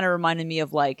so that kind of reminded me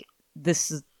of like,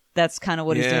 that's kind of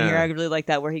what he's doing Yeah. here. I really like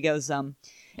that where he goes,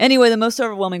 anyway, the most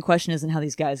overwhelming question isn't how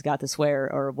these guys got this way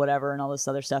or whatever and all this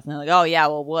other stuff. And they're like, oh yeah,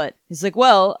 well what? He's like,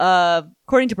 well,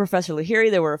 according to Professor Lahiri,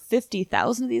 there were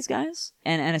 50,000 of these guys.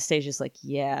 And Anastasia's like,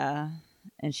 yeah.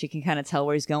 And she can kind of tell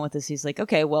where he's going with this. He's like,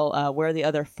 okay, well, where are the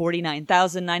other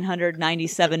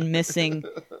 49,997 missing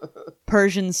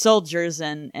Persian soldiers?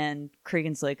 And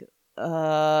Cregan's like,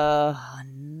 no.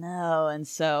 And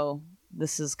so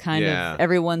this is kind Yeah. of,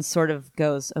 everyone sort of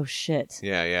goes, oh shit,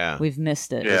 Yeah. we've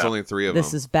missed it. Yeah. There's only 3 of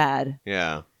This them. is bad.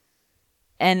 Yeah.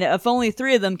 And if only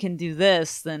 3 of them can do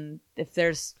this, then if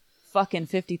there's fucking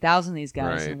 50,000 of these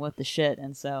guys, Right. then what the shit?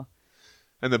 And so,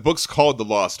 And the book's called The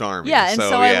Lost Army. yeah, and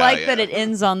so I yeah, like yeah. that it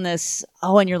ends on this.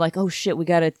 Oh, and you're like, oh shit, we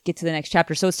got to get to the next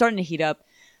chapter. So it's starting to heat up.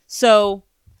 So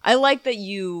I like that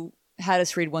you had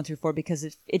us read 1 through 4 because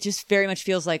it just very much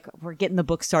feels like we're getting the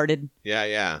book started.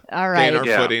 Yeah. All right. Gain our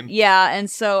Yeah. footing. Yeah, and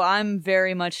so I'm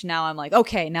very much now. I'm like,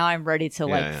 okay, now I'm ready to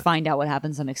Yeah. find out what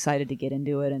happens. I'm excited to get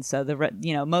into it, and so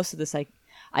most of this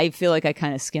I feel like I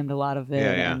kind of skimmed a lot of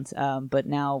it, Yeah. and but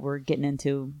now we're getting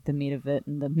into the meat of it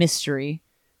and the mystery,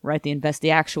 right?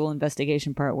 The actual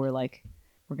investigation part where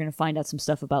we're gonna find out some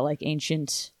stuff about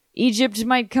ancient Egypt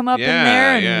might come up in Yeah,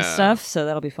 there and yeah. stuff. So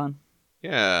that'll be fun.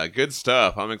 Yeah, good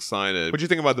stuff. I'm excited. What do you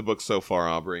think about the book so far,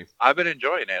 Aubrey? I've been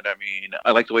enjoying it. I mean,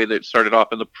 I like the way that it started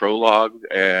off in the prologue,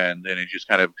 and then it just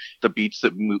kind of the beats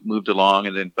that moved along,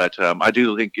 and then. But I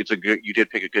do think it's you did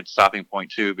pick a good stopping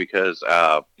point too, because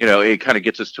it kind of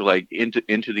gets us to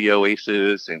into the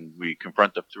oasis, and we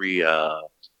confront the 3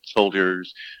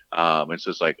 soldiers. It's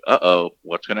just like,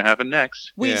 what's going to happen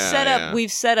next? We've Yeah,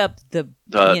 set up the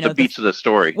The beats of the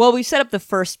story. well, we've set up the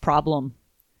first problem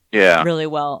Yeah. really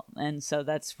well, and so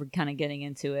we're kind of getting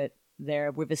into it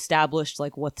there. We've established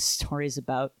what the story's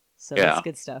about, so Yeah. that's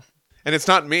good stuff. And it's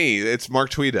not me, it's Mark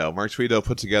Tweedo. Mark Tweedo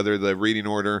put together the reading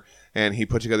order, and he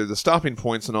put together the stopping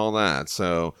points and all that.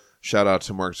 So shout out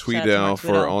to Mark Shout out to Tweedo Mark for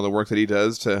Tweedo. all the work that he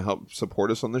does to help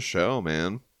support us on the show,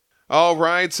 man. All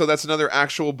right, so that's another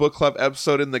actual book club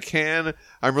episode in the can.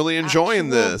 I'm really enjoying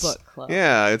Actual this. book club.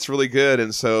 Yeah, it's really good,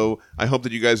 and so I hope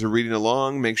that you guys are reading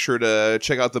along. Make sure to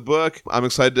check out the book. I'm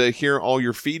excited to hear all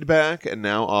your feedback, and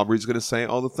now Aubrey's going to say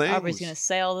all the things. Aubrey's gonna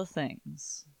say all the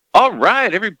things. All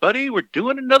right, everybody, we're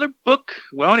doing another book.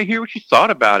 We want to hear what you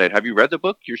thought about it. Have you read the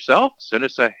book yourself? Send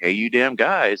us a hey you damn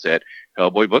guys at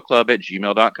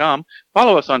hellboybookclub@gmail.com.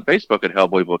 Follow us on Facebook at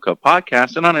Hellboy Book Club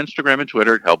Podcast and on Instagram and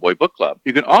Twitter at Hellboy Book Club.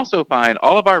 You can also find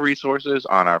all of our resources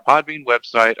on our Podbean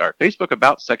website, our Facebook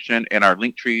About section, and our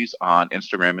link trees on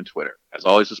Instagram and Twitter. As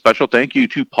always, a special thank you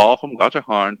to Paul from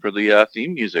Gotterhorn for the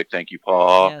theme music. Thank you,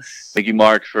 Paul. Yes. Thank you,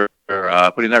 Mark, for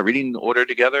putting that reading order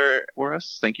together for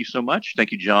us. Thank you so much.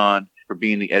 Thank you, John, for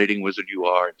being the editing wizard you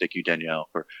are. And thank you, Danielle,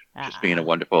 for just being a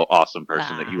wonderful, awesome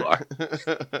person that you are.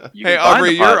 You Hey, can find Aubrey,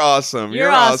 the you're pod- awesome.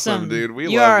 You're awesome, dude. We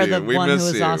you love are you. the We one who miss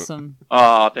is you. awesome.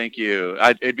 Oh, thank you.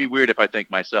 It'd be weird if I thank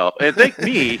myself. And thank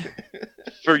me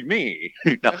for me.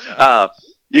 No,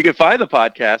 you can find the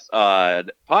podcast on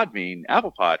Podbean,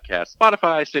 Apple Podcasts,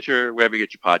 Spotify, Stitcher, wherever you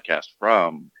get your podcast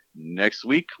from. Next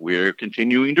week, we're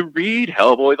continuing to read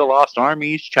Hellboy the Lost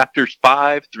Armies, chapters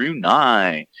 5 through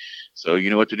 9. So you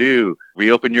know what to do.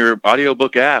 Reopen your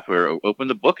audiobook app or open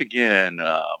the book again.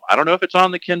 I don't know if it's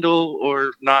on the Kindle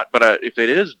or not, but if it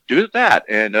is, do that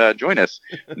and join us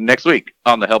next week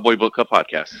on the Hellboy Book Club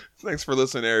podcast. Thanks for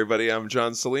listening, everybody. I'm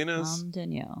John Salinas.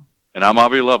 Danielle. And I'm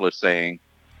Aubrey Lovelace saying,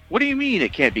 what do you mean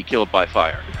it can't be killed by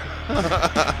fire?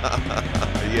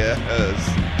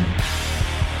 Yes.